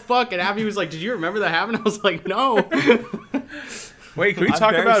like, oh, fuck. And Abby was like, did you remember that happened? I was like, no. Wait, can we I'm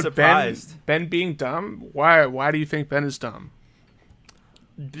talk very about surprised. Ben being dumb? Why do you think Ben is dumb?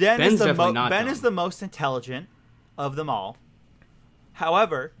 Ben Ben's is definitely not Ben dumb. is the most intelligent of them all.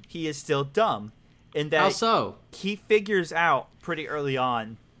 However, he is still dumb in that How so? he figures out pretty early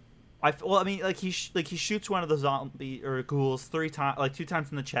on. He shoots one of the zombie or ghouls 3 times, like 2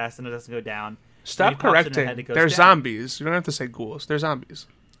 times in the chest, and it doesn't go down. Stop correcting. They're zombies. You don't have to say ghouls. They're zombies.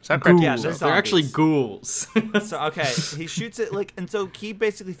 Stop correcting. Yeah, yourself. They're actually ghouls. So okay, he shoots it and so he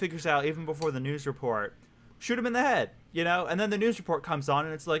basically figures out even before the news report, shoot him in the head, and then the news report comes on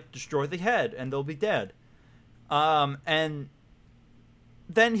and it's like destroy the head and they'll be dead. And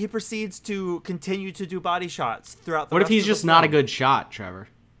then he proceeds to continue to do body shots throughout the What if rest he's of just the not a film. good shot, Trevor?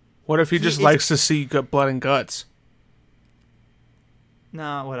 What if he just likes to see blood and guts?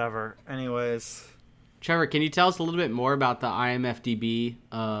 Nah, whatever. Anyways, Trevor, can you tell us a little bit more about the IMFDB?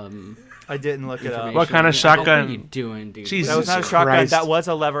 I didn't look it up. What kind of What shotgun? are you doing, dude? Jesus That was not a shotgun. Christ. That was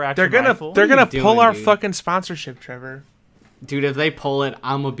a lever action rifle. They're gonna What are you pull doing, our dude? fucking sponsorship, Trevor. Dude, if they pull it,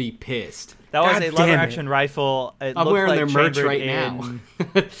 I'm gonna be pissed. That was God a damn lever it. action rifle. It I'm looked wearing like their merch chambered right in-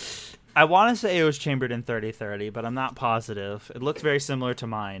 now. I want to say it was chambered in 3030, but I'm not positive. It looked very similar to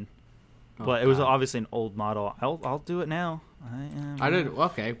mine, but it was God. obviously an old model. I'll do it now. I did.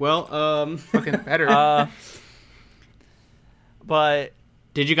 Okay. Well, Fucking better. But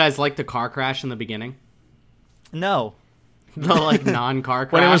did you guys like the car crash in the beginning? no. The non-car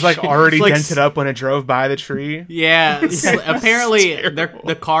crash when it was like already Like, dented up when it drove by the tree. Yeah. Apparently,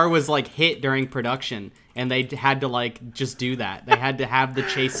 the car was like hit during production, and they had to like just do that. They had to have the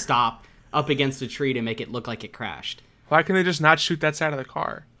chase stop up against a tree to make it look like it crashed. Why can they just not shoot that side of the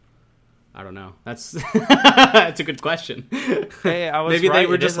car? I don't know. That's that's a good question. Hey, I was Maybe right. they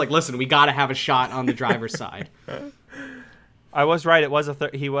were It just is like, listen, we got to have a shot on the driver's side. I was right. It was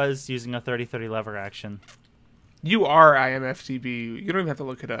he was using a 3030 lever action. You are IMFDB. You don't even have to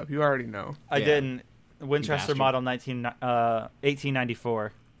look it up. You already know. I Yeah. didn't. Winchester bastard. model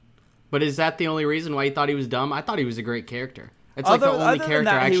 1894. But is that the only reason why you thought he was dumb? I thought he was a great character. It's like the only than character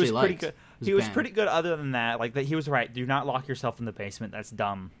that, I actually he was pretty liked. good. was He was Ben. pretty good. Other than that, like that, he was right. Do not lock yourself in the basement. That's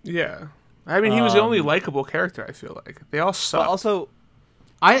dumb. Yeah. I mean, he was the only likable character, I feel like. They all suck. But also,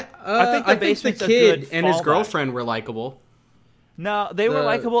 I think the think the basement's a kid good and his fallback. girlfriend were likable. no, they were The-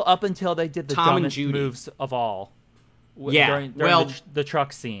 likable up until they did the Tom and dumbest Judy. moves of all. Yeah, during well- the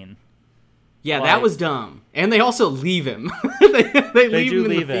truck scene. Yeah, Like- that was dumb. And they also leave him. they leave do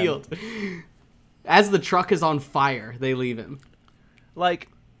him in leave the him. field. As the truck is on fire, they leave him. Like,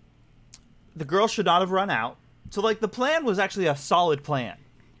 the girl should not have run out. So, like, the plan was actually a solid plan.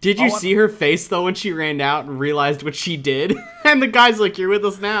 Did you I want- see her face though when she ran out and realized what she did? And the guy's like, "You're with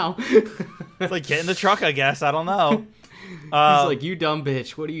us now." He's It's like, get in the truck, I guess. I don't know. like, "You dumb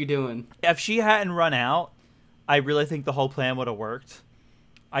bitch, what are you doing?" If she hadn't run out, I really think the whole plan would have worked.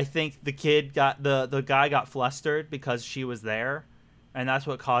 I think the guy got flustered because she was there, and that's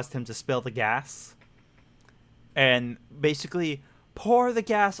what caused him to spill the gas. And basically pour the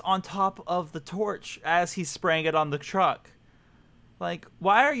gas on top of the torch as he's spraying it on the truck. Like,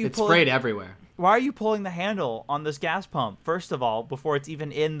 why are you It sprayed everywhere. Why are you pulling the handle on this gas pump, first of all, before it's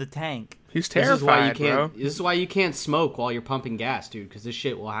even in the tank? He's This is why you terrified, bro. can't. This is why you can't smoke while you're pumping gas, dude. Because this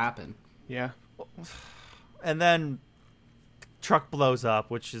shit will happen. Yeah. And then truck blows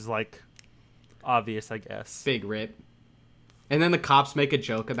up, which is like obvious, I guess. Big rip. And then the cops make a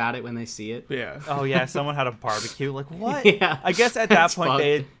joke about it when they see it. Yeah. Oh yeah, someone had a barbecue. Like what? Yeah, I guess at that that's point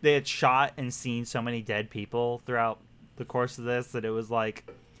fucked. they had shot and seen so many dead people throughout the course of this that it was like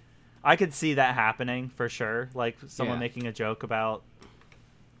I could see that happening for sure. Like someone Yeah. making a joke about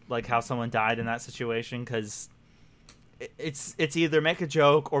like how someone died in that situation because it's either make a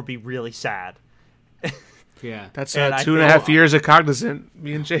joke or be really sad. Yeah. That's And I 2.5 feel- years of Cognizant,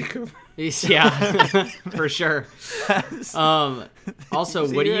 me and Jacob. Yeah, for sure. Also,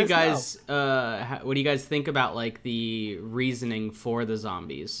 what do you Serious? guys what do you guys think about like the reasoning for the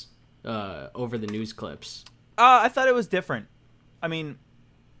zombies over the news clips? I thought it was different. I mean,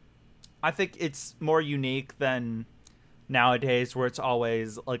 I think it's more unique than nowadays where it's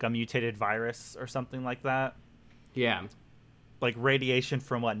always like a mutated virus or something like that. Yeah, Like radiation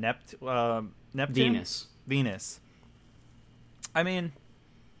from what? Neptune? Venus. I mean,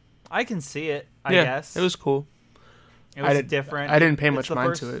 I can see it, I yeah, guess. it was cool. It was different. I didn't pay It's much the mind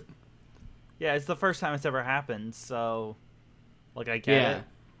first- to it. Yeah, it's the first time it's ever happened, so like I get Yeah. it.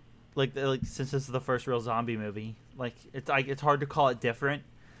 Like since this is the first real zombie movie, like it's hard to call it different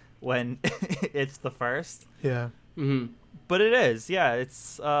when it's the first. Yeah. hmm But it is, yeah.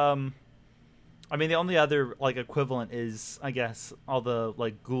 It's I mean the only other like equivalent is I guess all the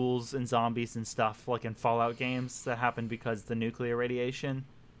like ghouls and zombies and stuff like in Fallout games that happen because of the nuclear radiation.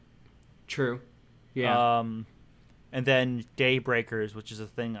 True. Yeah. And then Daybreakers, which is a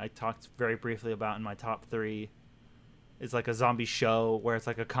thing I talked very briefly about in my top 3, is like a zombie show where it's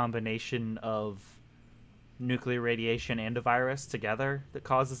like a combination of nuclear radiation and a virus together that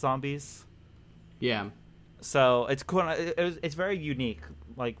causes zombies. Yeah. So it's cool. It's very unique,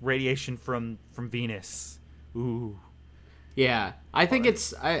 like radiation from Venus. Ooh. Yeah, I think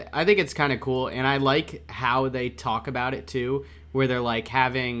it's kind of cool, and I like how they talk about it too, where they're like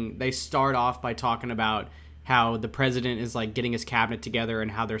they start off by talking about how the president is like getting his cabinet together and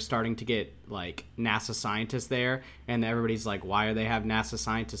how they're starting to get like NASA scientists there, and everybody's like, why are they have NASA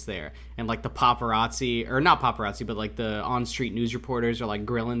scientists there? And like the paparazzi, or not paparazzi, but like the on-street news reporters are like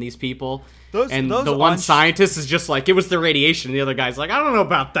grilling these people, and the one scientist is just like, it was the radiation, and the other guy's like, I don't know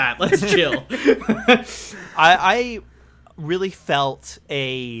about that, let's chill. I really felt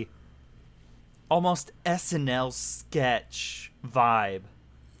a almost SNL sketch vibe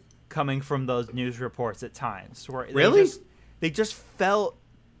coming from those news reports at times. Where they just felt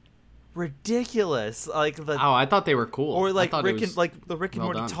ridiculous. Like I thought they were cool. Or like Rick and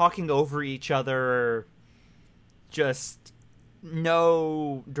Morty talking over each other. Just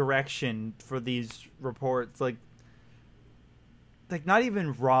no direction for these reports. Like not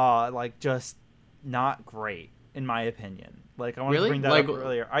even raw. Like just not great in my opinion. Like I wanted to bring that up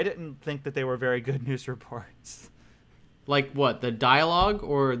earlier. I didn't think that they were very good news reports. Like what, the dialogue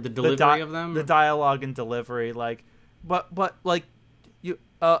or the delivery of them? The dialogue and delivery, like, but like, you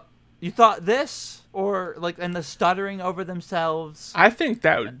thought this, or like, and the stuttering over themselves. I think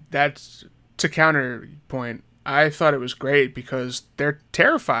that's to counterpoint. I thought it was great because they're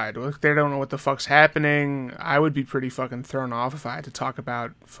terrified. They don't know what the fuck's happening. I would be pretty fucking thrown off if I had to talk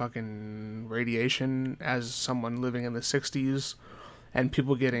about fucking radiation as someone living in the 60s and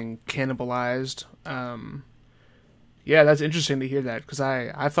people getting cannibalized. Yeah, that's interesting to hear that because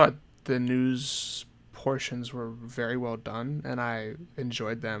I thought the news portions were very well done and I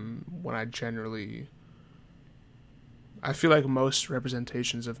enjoyed them when I feel like most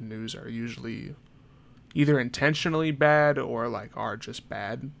representations of news are usually either intentionally bad or like are just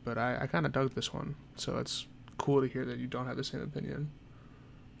bad, but I kind of dug this one, so it's cool to hear that you don't have the same opinion.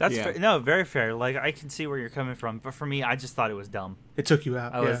 That's fair. No, very fair. Like I can see where you're coming from, but for me, I just thought it was dumb. It took you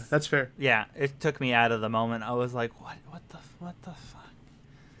out. That's fair. Yeah, it took me out of the moment. I was like, what the fuck?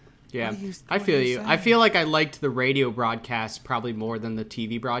 Yeah, I feel you. I feel like I liked the radio broadcast probably more than the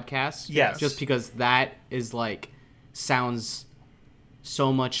TV broadcast. Yes, just because that is like sounds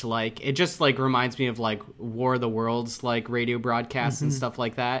so much like it just like reminds me of like War of the Worlds like radio broadcasts and stuff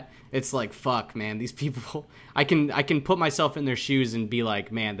like that. It's like, fuck, man, these people, I can put myself in their shoes and be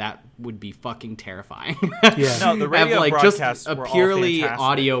like, man, that would be fucking terrifying. Yeah. No, the radio like broadcasts just a were purely all fantastic.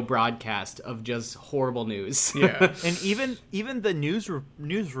 audio broadcast of just horrible news. Yeah. And even the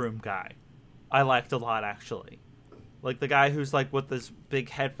newsroom guy I liked a lot, actually. Like the guy who's like with this big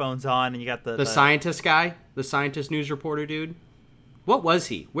headphones on and you got the scientist guy, the scientist news reporter dude. What was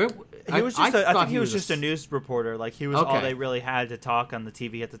he? Where he was just I think he was just a news reporter. Like he was Okay. all they really had to talk on the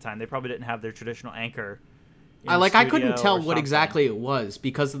TV at the time. They probably didn't have their traditional anchor. I couldn't tell what exactly it was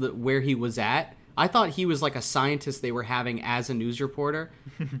because of where he was at. I thought he was like a scientist they were having as a news reporter.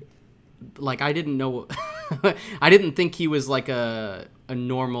 Like I didn't know I didn't think he was like a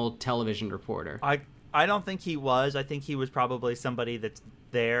normal television reporter. I don't think he was. I think he was probably somebody that's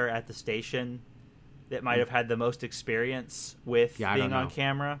there at the station that might have had the most experience with being on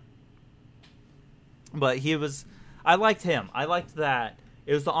camera. But I liked him. I liked that.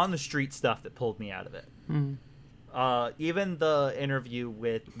 It was the on the street stuff that pulled me out of it. Mm-hmm. Even the interview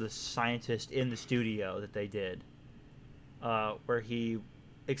with the scientist in the studio that they did, where he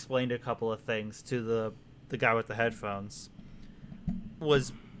explained a couple of things to the guy with the headphones,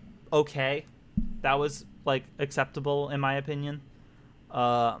 was okay. That was like acceptable in my opinion.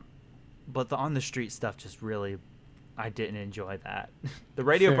 But the on the street stuff just really, I didn't enjoy that. The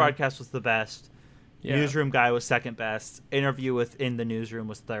radio broadcast was the best. Yeah. Newsroom guy was second best. Interview within the newsroom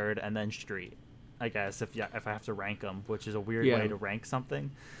was third, and then street. I guess if I have to rank them, which is a weird way to rank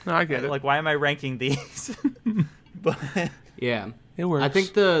something. No, I get it. Like, why am I ranking these? But yeah, it works. I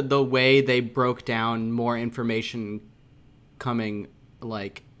think the way they broke down more information coming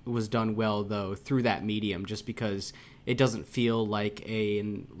like was done well though through that medium, just because it doesn't feel like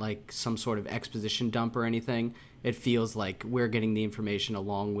some sort of exposition dump or anything. It feels like we're getting the information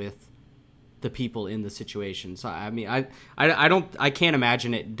along with the people in the situation. So I mean, I can't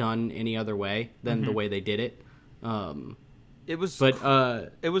imagine it done any other way than the way they did it. It was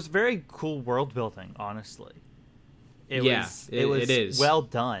very cool world building, honestly. It is well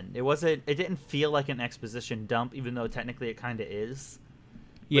done. It didn't feel like an exposition dump, even though technically it kind of is.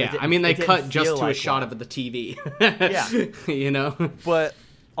 Yeah, I mean, they cut just to a shot of the TV. Yeah. You know? But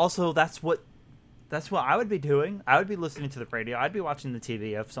also, that's what That's what I would be doing. I would be listening to the radio. I'd be watching the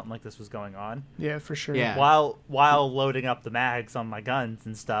TV if something like this was going on. Yeah, for sure. Yeah. While loading up the mags on my guns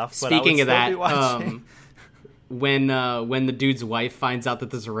and stuff. But Speaking of I would that, still be watching. when the dude's wife finds out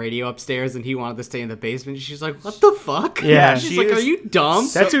that there's a radio upstairs and he wanted to stay in the basement, she's like, "What the fuck?" Yeah, she's she like, is- "Are you dumb?"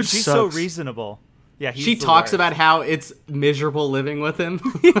 That dude she's sucks. so reasonable. Yeah, he's She the talks worst. about how it's miserable living with him.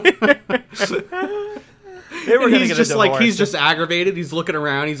 They were And gonna he's get a just like divorce. he's just aggravated. He's looking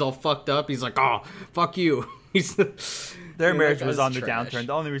around. He's all fucked up. He's like, "Oh, fuck you." He's Their that marriage was guy's on the trash. downturn.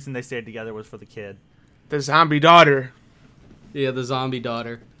 The only reason they stayed together was for the kid. The zombie daughter. yeah, the zombie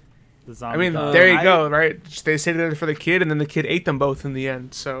daughter. The I zombie mean, dog. there you go, right? They stayed together for the kid, and then the kid ate them both in the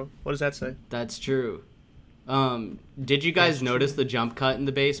end. So, what does that say? That's true. Did you guys notice the jump cut in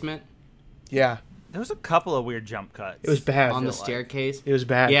the basement Yeah, There was a couple of weird jump cuts. it was bad. on the feel like. staircase? It was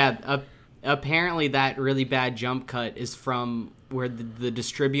bad. Yeah, apparently that really bad jump cut is from where the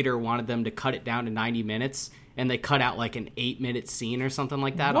distributor wanted them to cut it down to 90 minutes, and they cut out like an 8-minute scene or something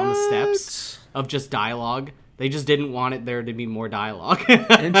like that on the steps of just dialogue. They just didn't want it there to be more dialogue.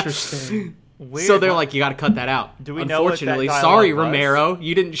 Interesting. Weird. So they're like, you got to cut that out. Do we know what that Unfortunately, dialogue sorry, was? Romero,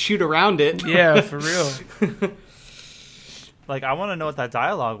 you didn't shoot around it. Yeah, for real. Like, I want to know what that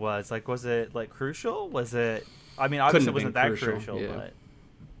dialogue was. Like, was it like crucial? Was it? I mean, Couldn't obviously, it have wasn't been that crucial, crucial, yeah. but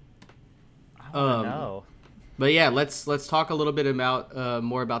I want to Um, know. But yeah, let's talk a little bit about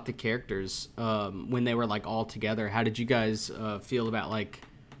more about the characters when they were like all together. How did you guys feel about like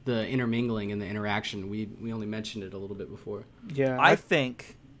the intermingling and the interaction? We only mentioned it a little bit before. Yeah, I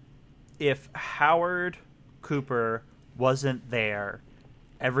think if Howard Cooper wasn't there,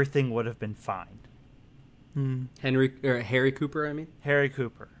 everything would have been fine. Harry Cooper, I mean. Harry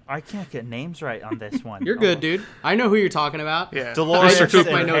Cooper. I can't get names right on this one. You're good, dude. I know who you're talking about. yeah. Dolores I took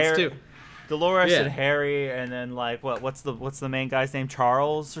and my notes Harry- too. Dolores Yeah. and Harry, and then like what's the main guy's name?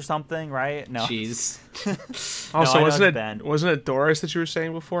 Charles or something, right? No. Jeez. Also, I know wasn't it's it Ben. wasn't it Doris that you were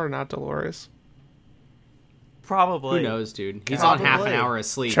saying before, not Dolores? Probably. Who knows, dude? He's on half an Probably. hour of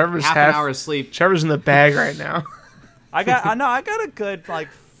sleep. Trevor's half half- an hour of sleep. Trevor's in the bag right now. I got a good like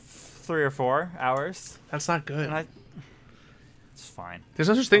 3 or 4 hours, That's not good. and it's fine. There's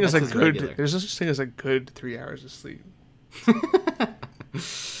no such thing as a That's his good. regular. There's no such thing as a good 3 hours of sleep.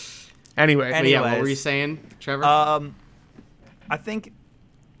 Anyway, But yeah, what were Anyways. you saying, Trevor? I think,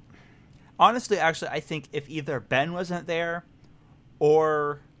 honestly, actually, I think if either Ben wasn't there,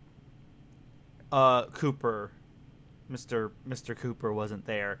 or Cooper, Mr. Cooper wasn't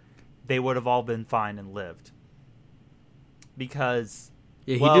there, they would have all been fine and lived. Because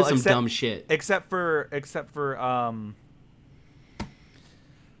yeah, he well, did some except- dumb shit. except for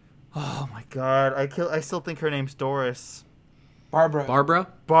oh my god, I still think her name's Doris. Barbara.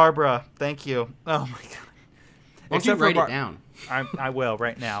 Barbara, thank you. Oh my god. Why don't you write it down? I will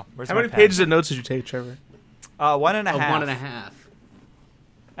right now. Where's How my many pen? pages of notes did you take, Trevor? 1.5. Of 1.5.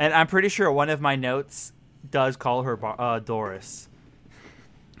 And I'm pretty sure one of my notes does call her Doris.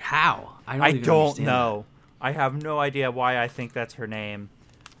 How? I even don't understand know. I have no idea why I think that's her name.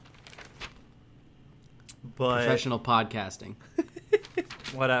 that. But Professional podcasting.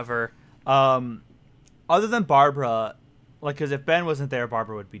 whatever. Other than Barbara, like, because if Ben wasn't there,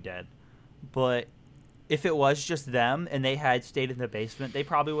 Barbara would be dead. But if it was just them and they had stayed in the basement, they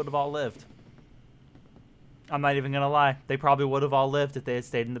probably would have all lived. I'm not even going to lie. They probably would have all lived if they had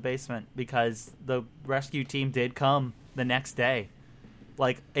stayed in the basement, because the rescue team did come the next day,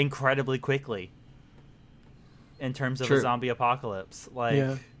 like, incredibly quickly in terms of True. a zombie apocalypse. Like,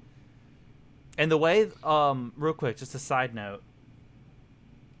 Yeah. and the way, real quick, just a side note,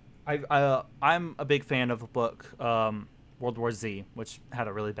 I'm a big fan of a book, World War Z, which had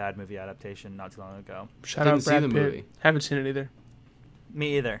a really bad movie adaptation not too long ago. Shout Didn't out see Brad the Pitt. movie. Haven't seen it either.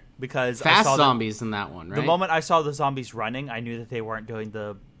 Me either, because I Fast saw zombies in that one, right? the moment I saw the zombies running, I knew that they weren't doing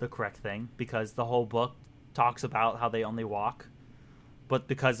the correct thing, because the whole book talks about how they only walk, but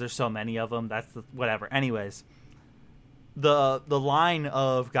because there's so many of them, that's whatever. Anyways, the line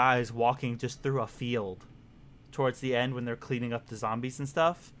of guys walking just through a field towards the end when they're cleaning up the zombies and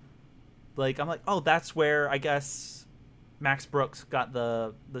stuff, like, I'm like, oh, that's where I guess Max Brooks got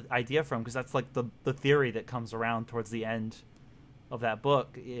the idea from, because that's like the theory that comes around towards the end of that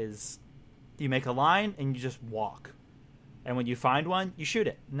book is you make a line and you just walk, and when you find one, you shoot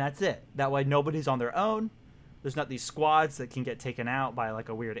it, and that's it. That way nobody's on their own. There's not these squads that can get taken out by like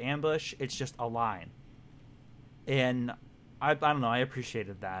a weird ambush. It's just a line. And I don't know, I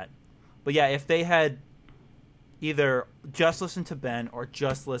appreciated that. But yeah, if they had either just listened to Ben or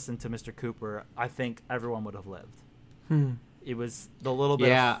just listened to Mr. Cooper, I think everyone would have lived. It was the little bit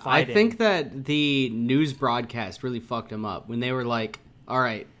Yeah, of I fighting. think that the news broadcast really fucked him up when they were like, all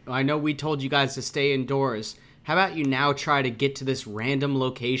right, I know we told you guys to stay indoors. How about you now try to get to this random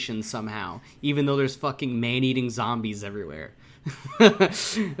location somehow, even though there's fucking man-eating zombies everywhere?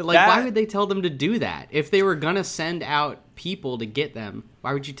 Why would they tell them to do that? If they were gonna send out people to get them,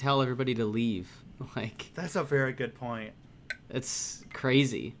 why would you tell everybody to leave? That's a very good point. It's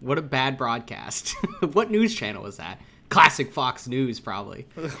crazy. What a bad broadcast. What news channel was that? Classic Fox News, probably.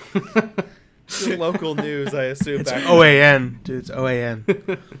 Local news, I assume. It's OAN, dude. It's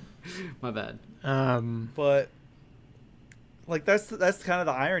OAN. My bad. But that's kind of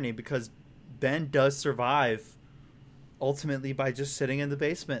the irony, because Ben does survive ultimately by just sitting in the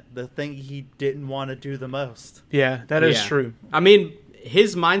basement, the thing he didn't want to do the most. Yeah, that is true. I mean,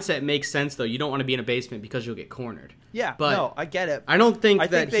 his mindset makes sense, though. You don't want to be in a basement because you'll get cornered. Yeah, but no, I get it. I don't think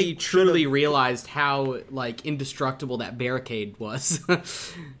that he truly realized how indestructible that barricade was.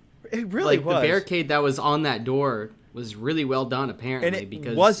 It really was. The barricade that was on that door was really well done, apparently, and it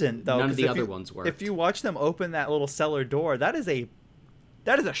because wasn't, though, none of the other ones worked. If you watch them open that little cellar door, that is a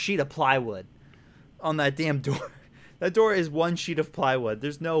sheet of plywood on that damn door. That door is one sheet of plywood.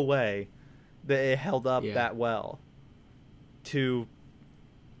 There's no way that it held up that well to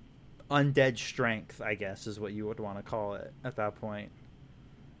undead strength, I guess, is what you would want to call it at that point.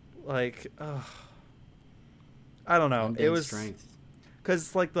 I don't know. Undead It was strength.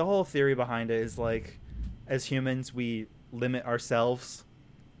 Because, the whole theory behind it is, as humans, we limit ourselves.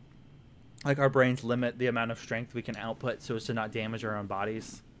 Our brains limit the amount of strength we can output so as to not damage our own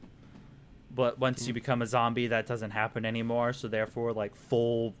bodies. But once you become a zombie, that doesn't happen anymore. So therefore,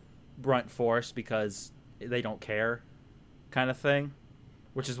 full brunt force because they don't care kind of thing.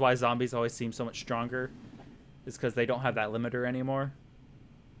 Which is why zombies always seem so much stronger. Is because they don't have that limiter anymore.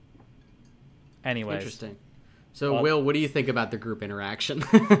 Anyways. Interesting. So, Will, what do you think about the group interaction?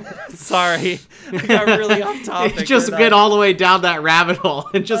 Sorry. I got really off topic. It just went all the way down that rabbit hole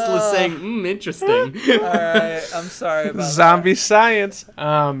and just was saying, interesting. All right. I'm sorry about Zombie science.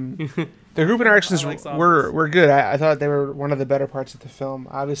 The group interactions were good. I thought they were one of the better parts of the film.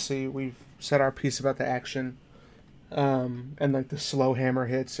 Obviously, we've said our piece about the action, and the slow hammer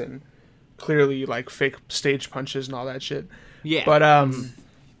hits, and clearly fake stage punches and all that shit. Yeah. But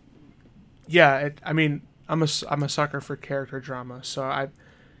I'm a sucker for character drama, so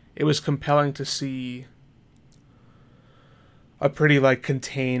it was compelling to see a pretty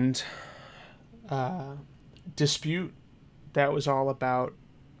contained dispute that was all about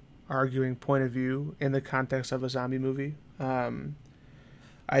arguing point of view in the context of a zombie movie.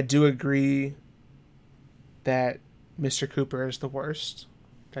 I do agree that Mr. Cooper is the worst.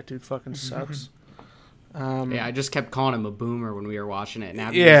 That dude fucking sucks. I just kept calling him a boomer when we were watching it, and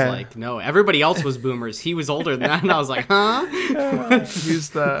Abby was like, no, everybody else was boomers. He was older than that, and I was like, huh?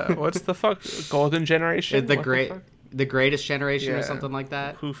 He's what's the fuck? Golden generation? The greatest generation or something like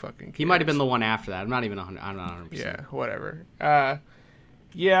that? Who fucking cares? He might have been the one after that. I'm not 100%. Yeah, whatever.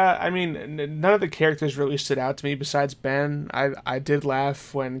 None of the characters really stood out to me besides Ben. I did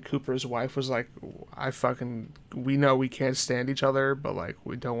laugh when Cooper's wife was like, we know we can't stand each other, but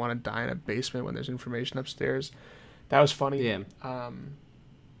we don't want to die in a basement when there's information upstairs. That was funny. Yeah.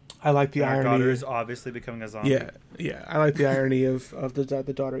 I like the irony. Our daughter is obviously becoming a zombie. Yeah. I like the irony of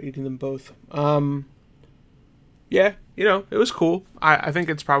the daughter eating them both. It was cool. I think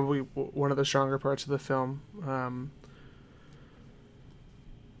it's probably one of the stronger parts of the film.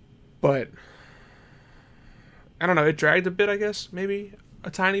 But I don't know. It dragged a bit, I guess, maybe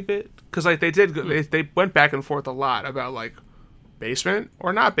a tiny bit, because they went back and forth a lot about basement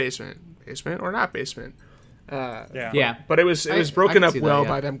or not basement, But it was broken up well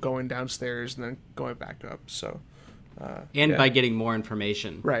by them going downstairs and then going back up. So by getting more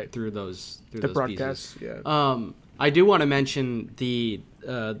information through those broadcasts. Pieces. Yeah. I do want to mention the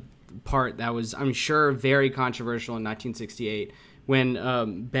part that was, I'm sure, very controversial in 1968.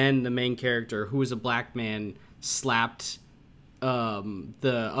 When Ben, the main character, who was a black man, slapped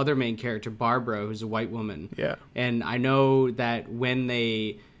the other main character, Barbara, who's a white woman. Yeah. And I know that when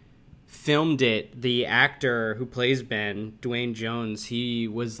they filmed it, the actor who plays Ben, Dwayne Jones, he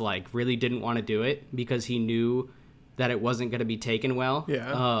was really didn't want to do it because he knew that it wasn't going to be taken well.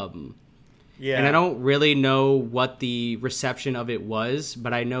 Yeah. And I don't really know what the reception of it was,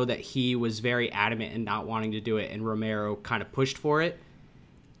 but I know that he was very adamant in not wanting to do it, and Romero kind of pushed for it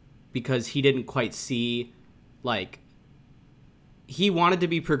because he didn't quite see, he wanted to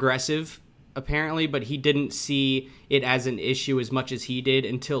be progressive, apparently, but he didn't see it as an issue as much as he did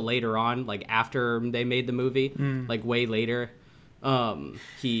until later on, after they made the movie, way later.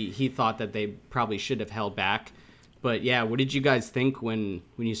 He thought that they probably should have held back. But yeah, what did you guys think when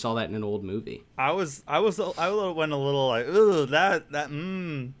you saw that in an old movie? I went a little like, ooh, that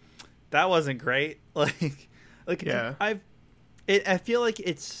wasn't great. Like Yeah. I feel like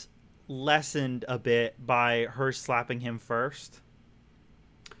it's lessened a bit by her slapping him first.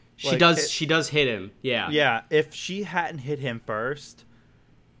 She does hit him. Yeah. Yeah, if she hadn't hit him first,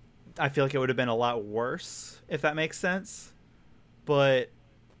 I feel like it would have been a lot worse, if that makes sense. But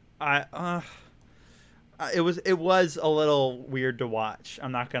it was a little weird to watch.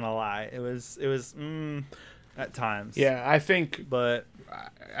 I'm not gonna lie. It was at times. Yeah, I think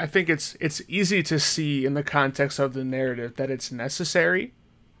it's easy to see in the context of the narrative that it's necessary,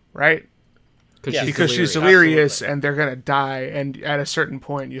 right? Because she's delirious. Absolutely. And they're gonna die, and at a certain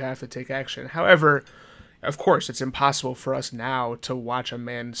point you have to take action. However, of course, it's impossible for us now to watch a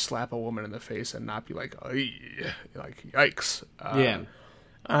man slap a woman in the face and not be like, like yikes. Yeah.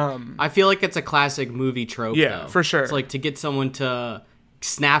 I feel like it's a classic movie trope. Yeah, though. for sure. It's like to get someone to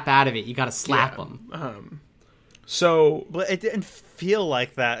snap out of it, you got to slap them. So, But it didn't feel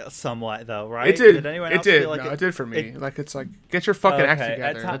like that somewhat, though, right? it did. Did anyone It else did. feel like No, it did for me. Like it's like get your Oh, fucking act okay.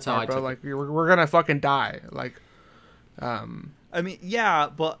 together. That's how I bro. took it. Like we're gonna fucking die. Like, I mean, yeah,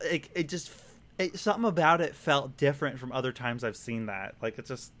 but something about it felt different from other times I've seen that. Like, it's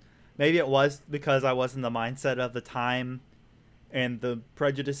just, maybe it was because I was in the mindset of the time and the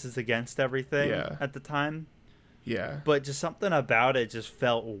prejudices against everything at the time. yeah. But just something about it just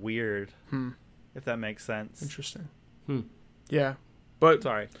felt weird, if that makes sense. Interesting. Yeah, but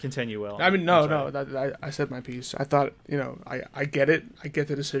Sorry, continue, Will. I mean, I'm no. sorry. I said my piece. I thought, I get it. I get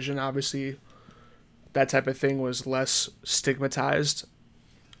the decision. Obviously, that type of thing was less stigmatized,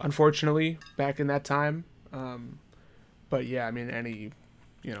 unfortunately, back in that time. But yeah, I mean, any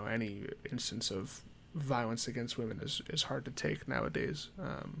instance of violence against women is hard to take nowadays.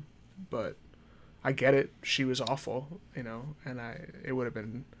 But I get it. She was awful, and it would have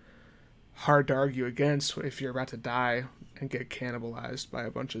been hard to argue against if you're about to die and get cannibalized by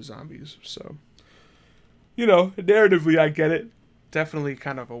a bunch of zombies. So, narratively, I get it. Definitely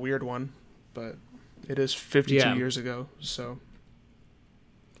kind of a weird one, but it is 52 years ago, so.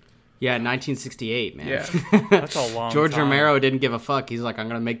 Yeah, 1968, man. Yeah. That's a long George time. Romero didn't give a fuck. He's like, I'm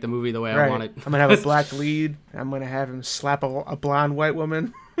going to make the movie the way I want it. I'm going to have a black lead. I'm going to have him slap a blonde white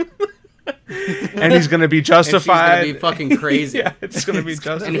woman. And he's going to be justified. And she's going to be fucking crazy. Yeah, it's going to be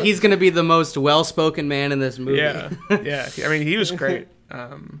justified. And he's going to be the most well-spoken man in this movie. Yeah. I mean, he was great.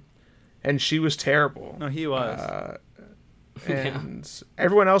 And she was terrible. No, he was. And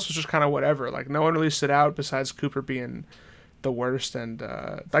everyone else was just kind of whatever. Like, no one really stood out besides Cooper being the worst. And,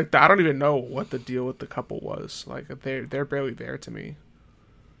 I don't even know what the deal with the couple was. Like, they're barely there to me.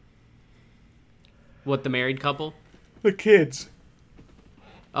 What, the married couple? The kids.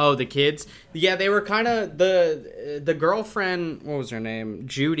 Oh, the kids? Yeah, they were kind of the girlfriend, what was her name?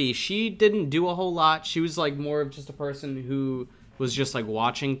 Judy. She didn't do a whole lot. She was like more of just a person who was just like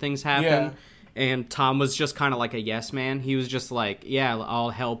watching things happen. Yeah. And Tom was just kind of like a yes man. He was just like, yeah, I'll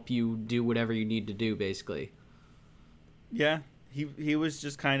help you do whatever you need to do, basically. Yeah, he was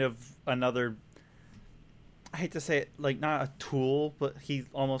just kind of another, I hate to say it, like, not a tool, but he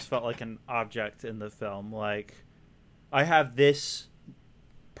almost felt like an object in the film. Like, I have this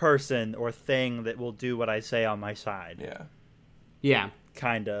person or thing that will do what I say on my side. Yeah. Yeah.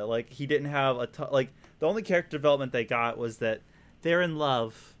 Kinda. Like, he didn't have like, the only character development they got was that they're in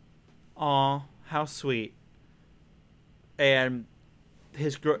love. Aw, how sweet. And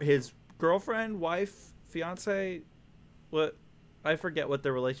his girlfriend, wife, fiance, what, I forget what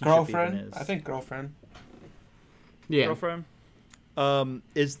their relationship even is. I think girlfriend. Yeah. Girlfriend,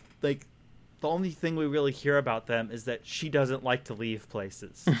 is like the only thing we really hear about them is that she doesn't like to leave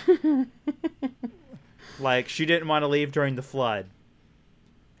places. Like, she didn't want to leave during the flood,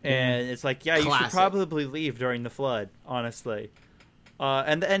 and it's like, yeah, you should Classic. probably leave during the flood, honestly.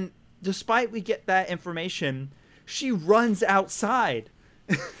 And then, despite we get that information, she runs outside.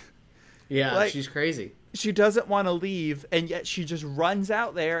 Yeah, Like- she's crazy. She doesn't want to leave, and yet she just runs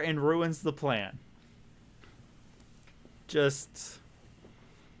out there and ruins the plan.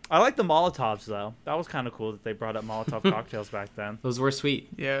 I like the Molotovs, though. That was kind of cool that they brought up Molotov cocktails back then. Those were sweet.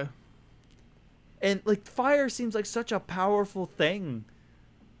 Yeah. And, like, fire seems like such a powerful thing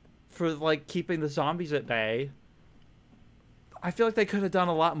for, like, keeping the zombies at bay. I feel like they could have done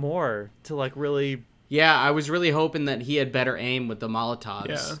a lot more to, like, really... Yeah, I was really hoping that he had better aim with the Molotovs.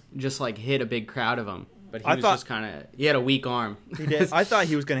 Yeah. Just, like, hit a big crowd of them. But I he was thought- just kind of... He had a weak arm. He did. I thought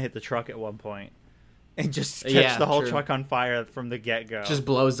he was going to hit the truck at one point and just catch Yeah, the whole true. truck on fire from the get-go. Just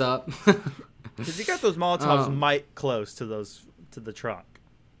blows up. Because you got those Molotovs Oh. might close to the truck.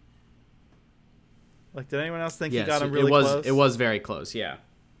 Like, did anyone else think he Yes, got him really it was close? it was very close. Yeah.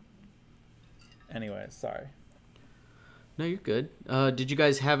 Anyway, sorry. No, you're good. Did you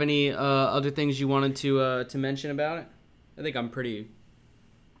guys have any other things you wanted to mention about it? I think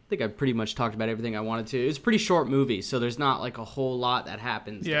I pretty much talked about everything I wanted to. It's a pretty short movie, so there's not like a whole lot that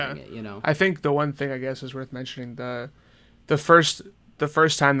happens during it, you know. I think the one thing I guess is worth mentioning the first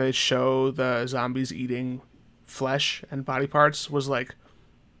time they show the zombies eating flesh and body parts was like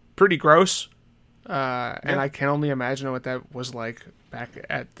pretty gross. And I can only imagine what that was like back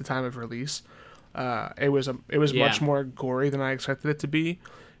at the time of release. It was much more gory than I expected it to be,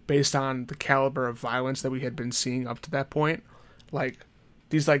 based on the caliber of violence that we had been seeing up to that point. Like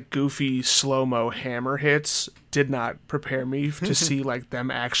these like goofy slow-mo hammer hits did not prepare me to see like them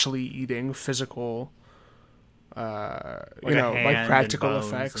actually eating physical, like practical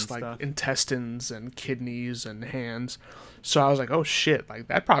effects, like stuff. intestines and kidneys and hands. So I was like, oh shit, like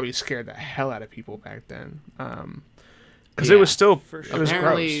that probably scared the hell out of people back then. Because it was still, for it sure. was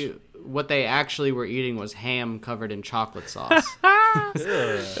Apparently, gross. what they actually were eating was ham covered in chocolate sauce.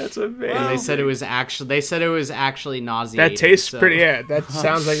 That's amazing. And they said it was actually nauseating. That tastes so- pretty. Yeah, that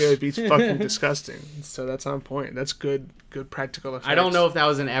sounds like it would be fucking disgusting. So that's on point. That's good practical effects. I don't know if that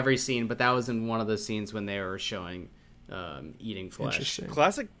was in every scene, but that was in one of the scenes when they were showing eating flesh. Interesting.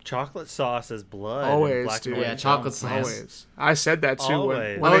 Classic chocolate sauce is blood. in Always, black and dude. white Yeah, chocolate films. sauce. Always. I said that too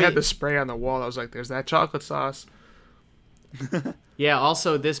Always. when Oh, they had yeah. the spray on the wall. I was like, "There's that chocolate sauce." Yeah,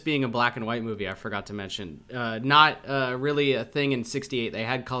 also, this being a black and white movie, I forgot to mention. Not really a thing in 68. They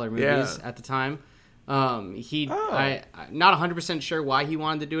had color movies Yeah. at the time. I'm not 100% sure why he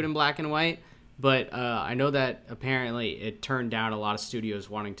wanted to do it in black and white, but I know that apparently it turned down a lot of studios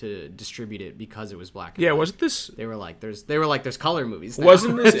wanting to distribute it because it was black and Yeah, white. wasn't this They were like, there's color movies now.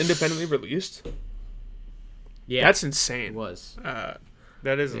 wasn't this independently released? Yeah, That's it insane. was. That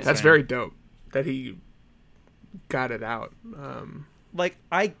is That's insane. very dope that he got it out. Like,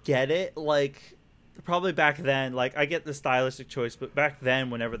 I get it. Like, probably back then, like, I get the stylistic choice, but back then,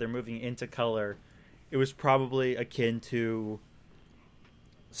 whenever they're moving into color, it was probably akin to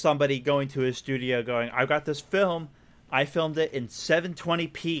somebody going to a studio going, I've got this film. I filmed it in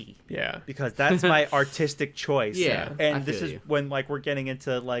 720p Yeah. because that's my artistic choice. Yeah, I And this feel is you. when, like, we're getting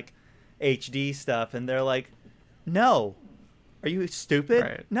into, like, HD stuff, and they're like, no. Are you stupid?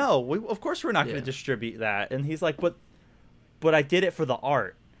 Right. No, of course we're not going Yeah. to distribute that. And he's like, but I did it for the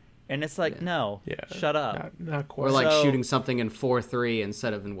art. And it's like, Yeah. no, Yeah. shut up. Not quite. Or like So- shooting something in 4:3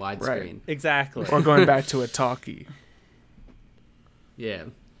 instead of in widescreen. Right. Exactly. Or going back to a talkie. Yeah.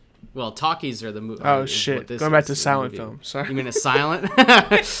 Well, talkies are the movie. Oh, shit. Going back to silent film. Sorry. You mean a silent?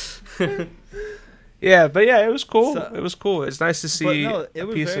 Yeah, but yeah, it was cool. So- It was cool. It's nice to see no, it a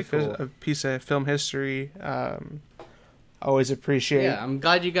was piece very of cool. a piece of film history. Always appreciate. Yeah, I'm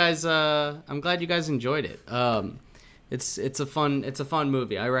glad you guys enjoyed it. It's a fun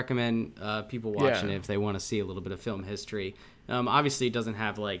movie. I recommend people watching Yeah. it if they want to see a little bit of film history. Obviously, it doesn't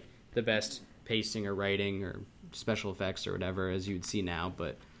have like the best pacing or writing or special effects or whatever as you'd see now,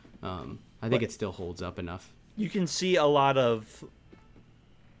 but I think it still holds up enough. You can see a lot of,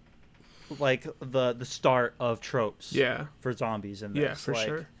 like, the start of tropes Yeah. for zombies in this. Yeah, for like,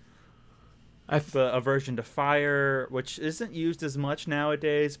 sure. The aversion to fire, which isn't used as much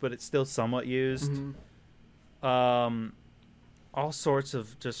nowadays, but it's still somewhat used. All sorts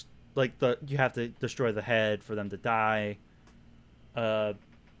of just like you have to destroy the head for them to die. The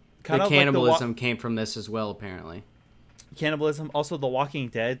Kind of cannibalism came from this as well, apparently. cannibalism. Also, the Walking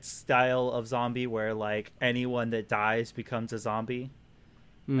Dead style of zombie, where like anyone that dies becomes a zombie,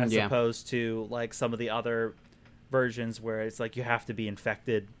 as Yeah. opposed to like some of the other versions where it's like you have to be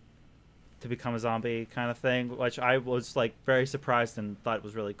infected to become a zombie kind of thing, which I was like very surprised and thought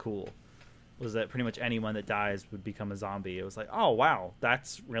was really cool. Was that pretty much anyone that dies would become a zombie? It was like, oh wow,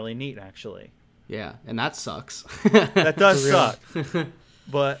 that's really neat actually. Yeah, and that sucks. That does For real. suck.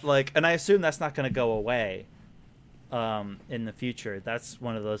 But like, and I assume that's not going to go away in the future. That's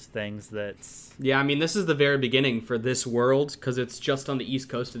one of those things that's Yeah, I mean, this is the very beginning for this world because it's just on the east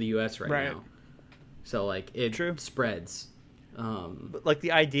coast of the U.S. right Right. now. So, like, it True. spreads. but like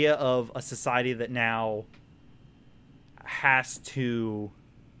the idea of a society that now has to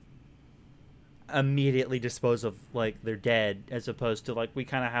immediately dispose of like their dead, as opposed to like we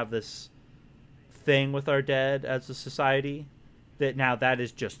kind of have this thing with our dead as a society that now that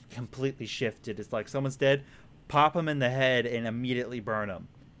is just completely shifted. It's like someone's dead, pop them in the head and immediately burn them,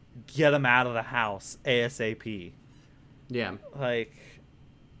 get them out of the house ASAP. Yeah. Like,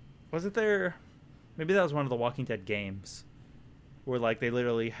 wasn't there, maybe that was one of the Walking Dead games where like they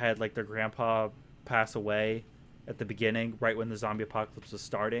literally had like their grandpa pass away at the beginning, right when the zombie apocalypse was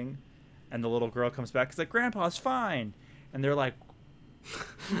starting, And the little girl comes back. It's like, Grandpa's fine. And they're like,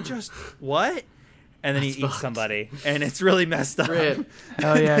 just what? And then he eats somebody, and it's really messed up. Rip.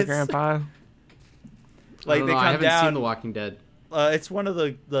 Hell yeah, Grandpa. Like they come I haven't down. seen The Walking Dead. It's one of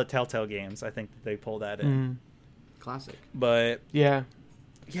the Telltale games. I think that they pull that in. Classic. But Yeah.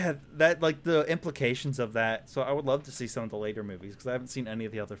 yeah, that like the implications of that. So I would love to see some of the later movies because I haven't seen any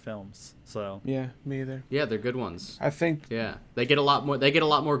of the other films. So Yeah, me either. Yeah, they're good ones. I think Yeah, they get a lot more. They get a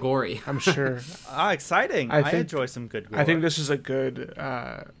lot more gory. I'm sure. exciting! I I think- enjoy some good gore. I think this is a good.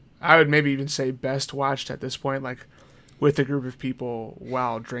 I would maybe even say best watched at this point, like with a group of people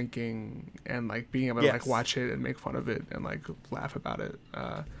while drinking and like being able to like Yes. watch it and make fun of it and like laugh about it.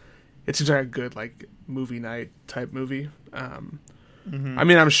 It seems like a good like movie night type movie. I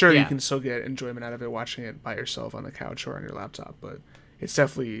mean, I'm sure you Yeah. can still get enjoyment out of it watching it by yourself on the couch or on your laptop, but it's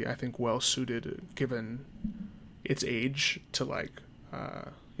definitely, I think, well suited given its age to like,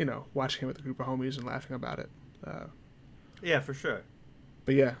 watching it with a group of homies and laughing about it. yeah, for sure.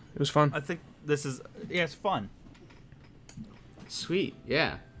 But yeah, it was fun. I think this is it's fun. Sweet.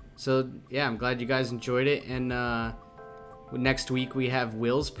 Yeah. So yeah, I'm glad you guys enjoyed it. And next week we have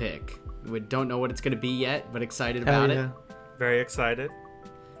Will's pick. We don't know what it's going to be yet, but excited Hell about yeah. it. Very excited.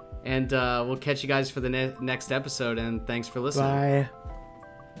 And we'll catch you guys for the next episode. And thanks for listening. Bye.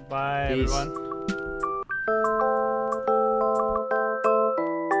 Bye, Peace. everyone.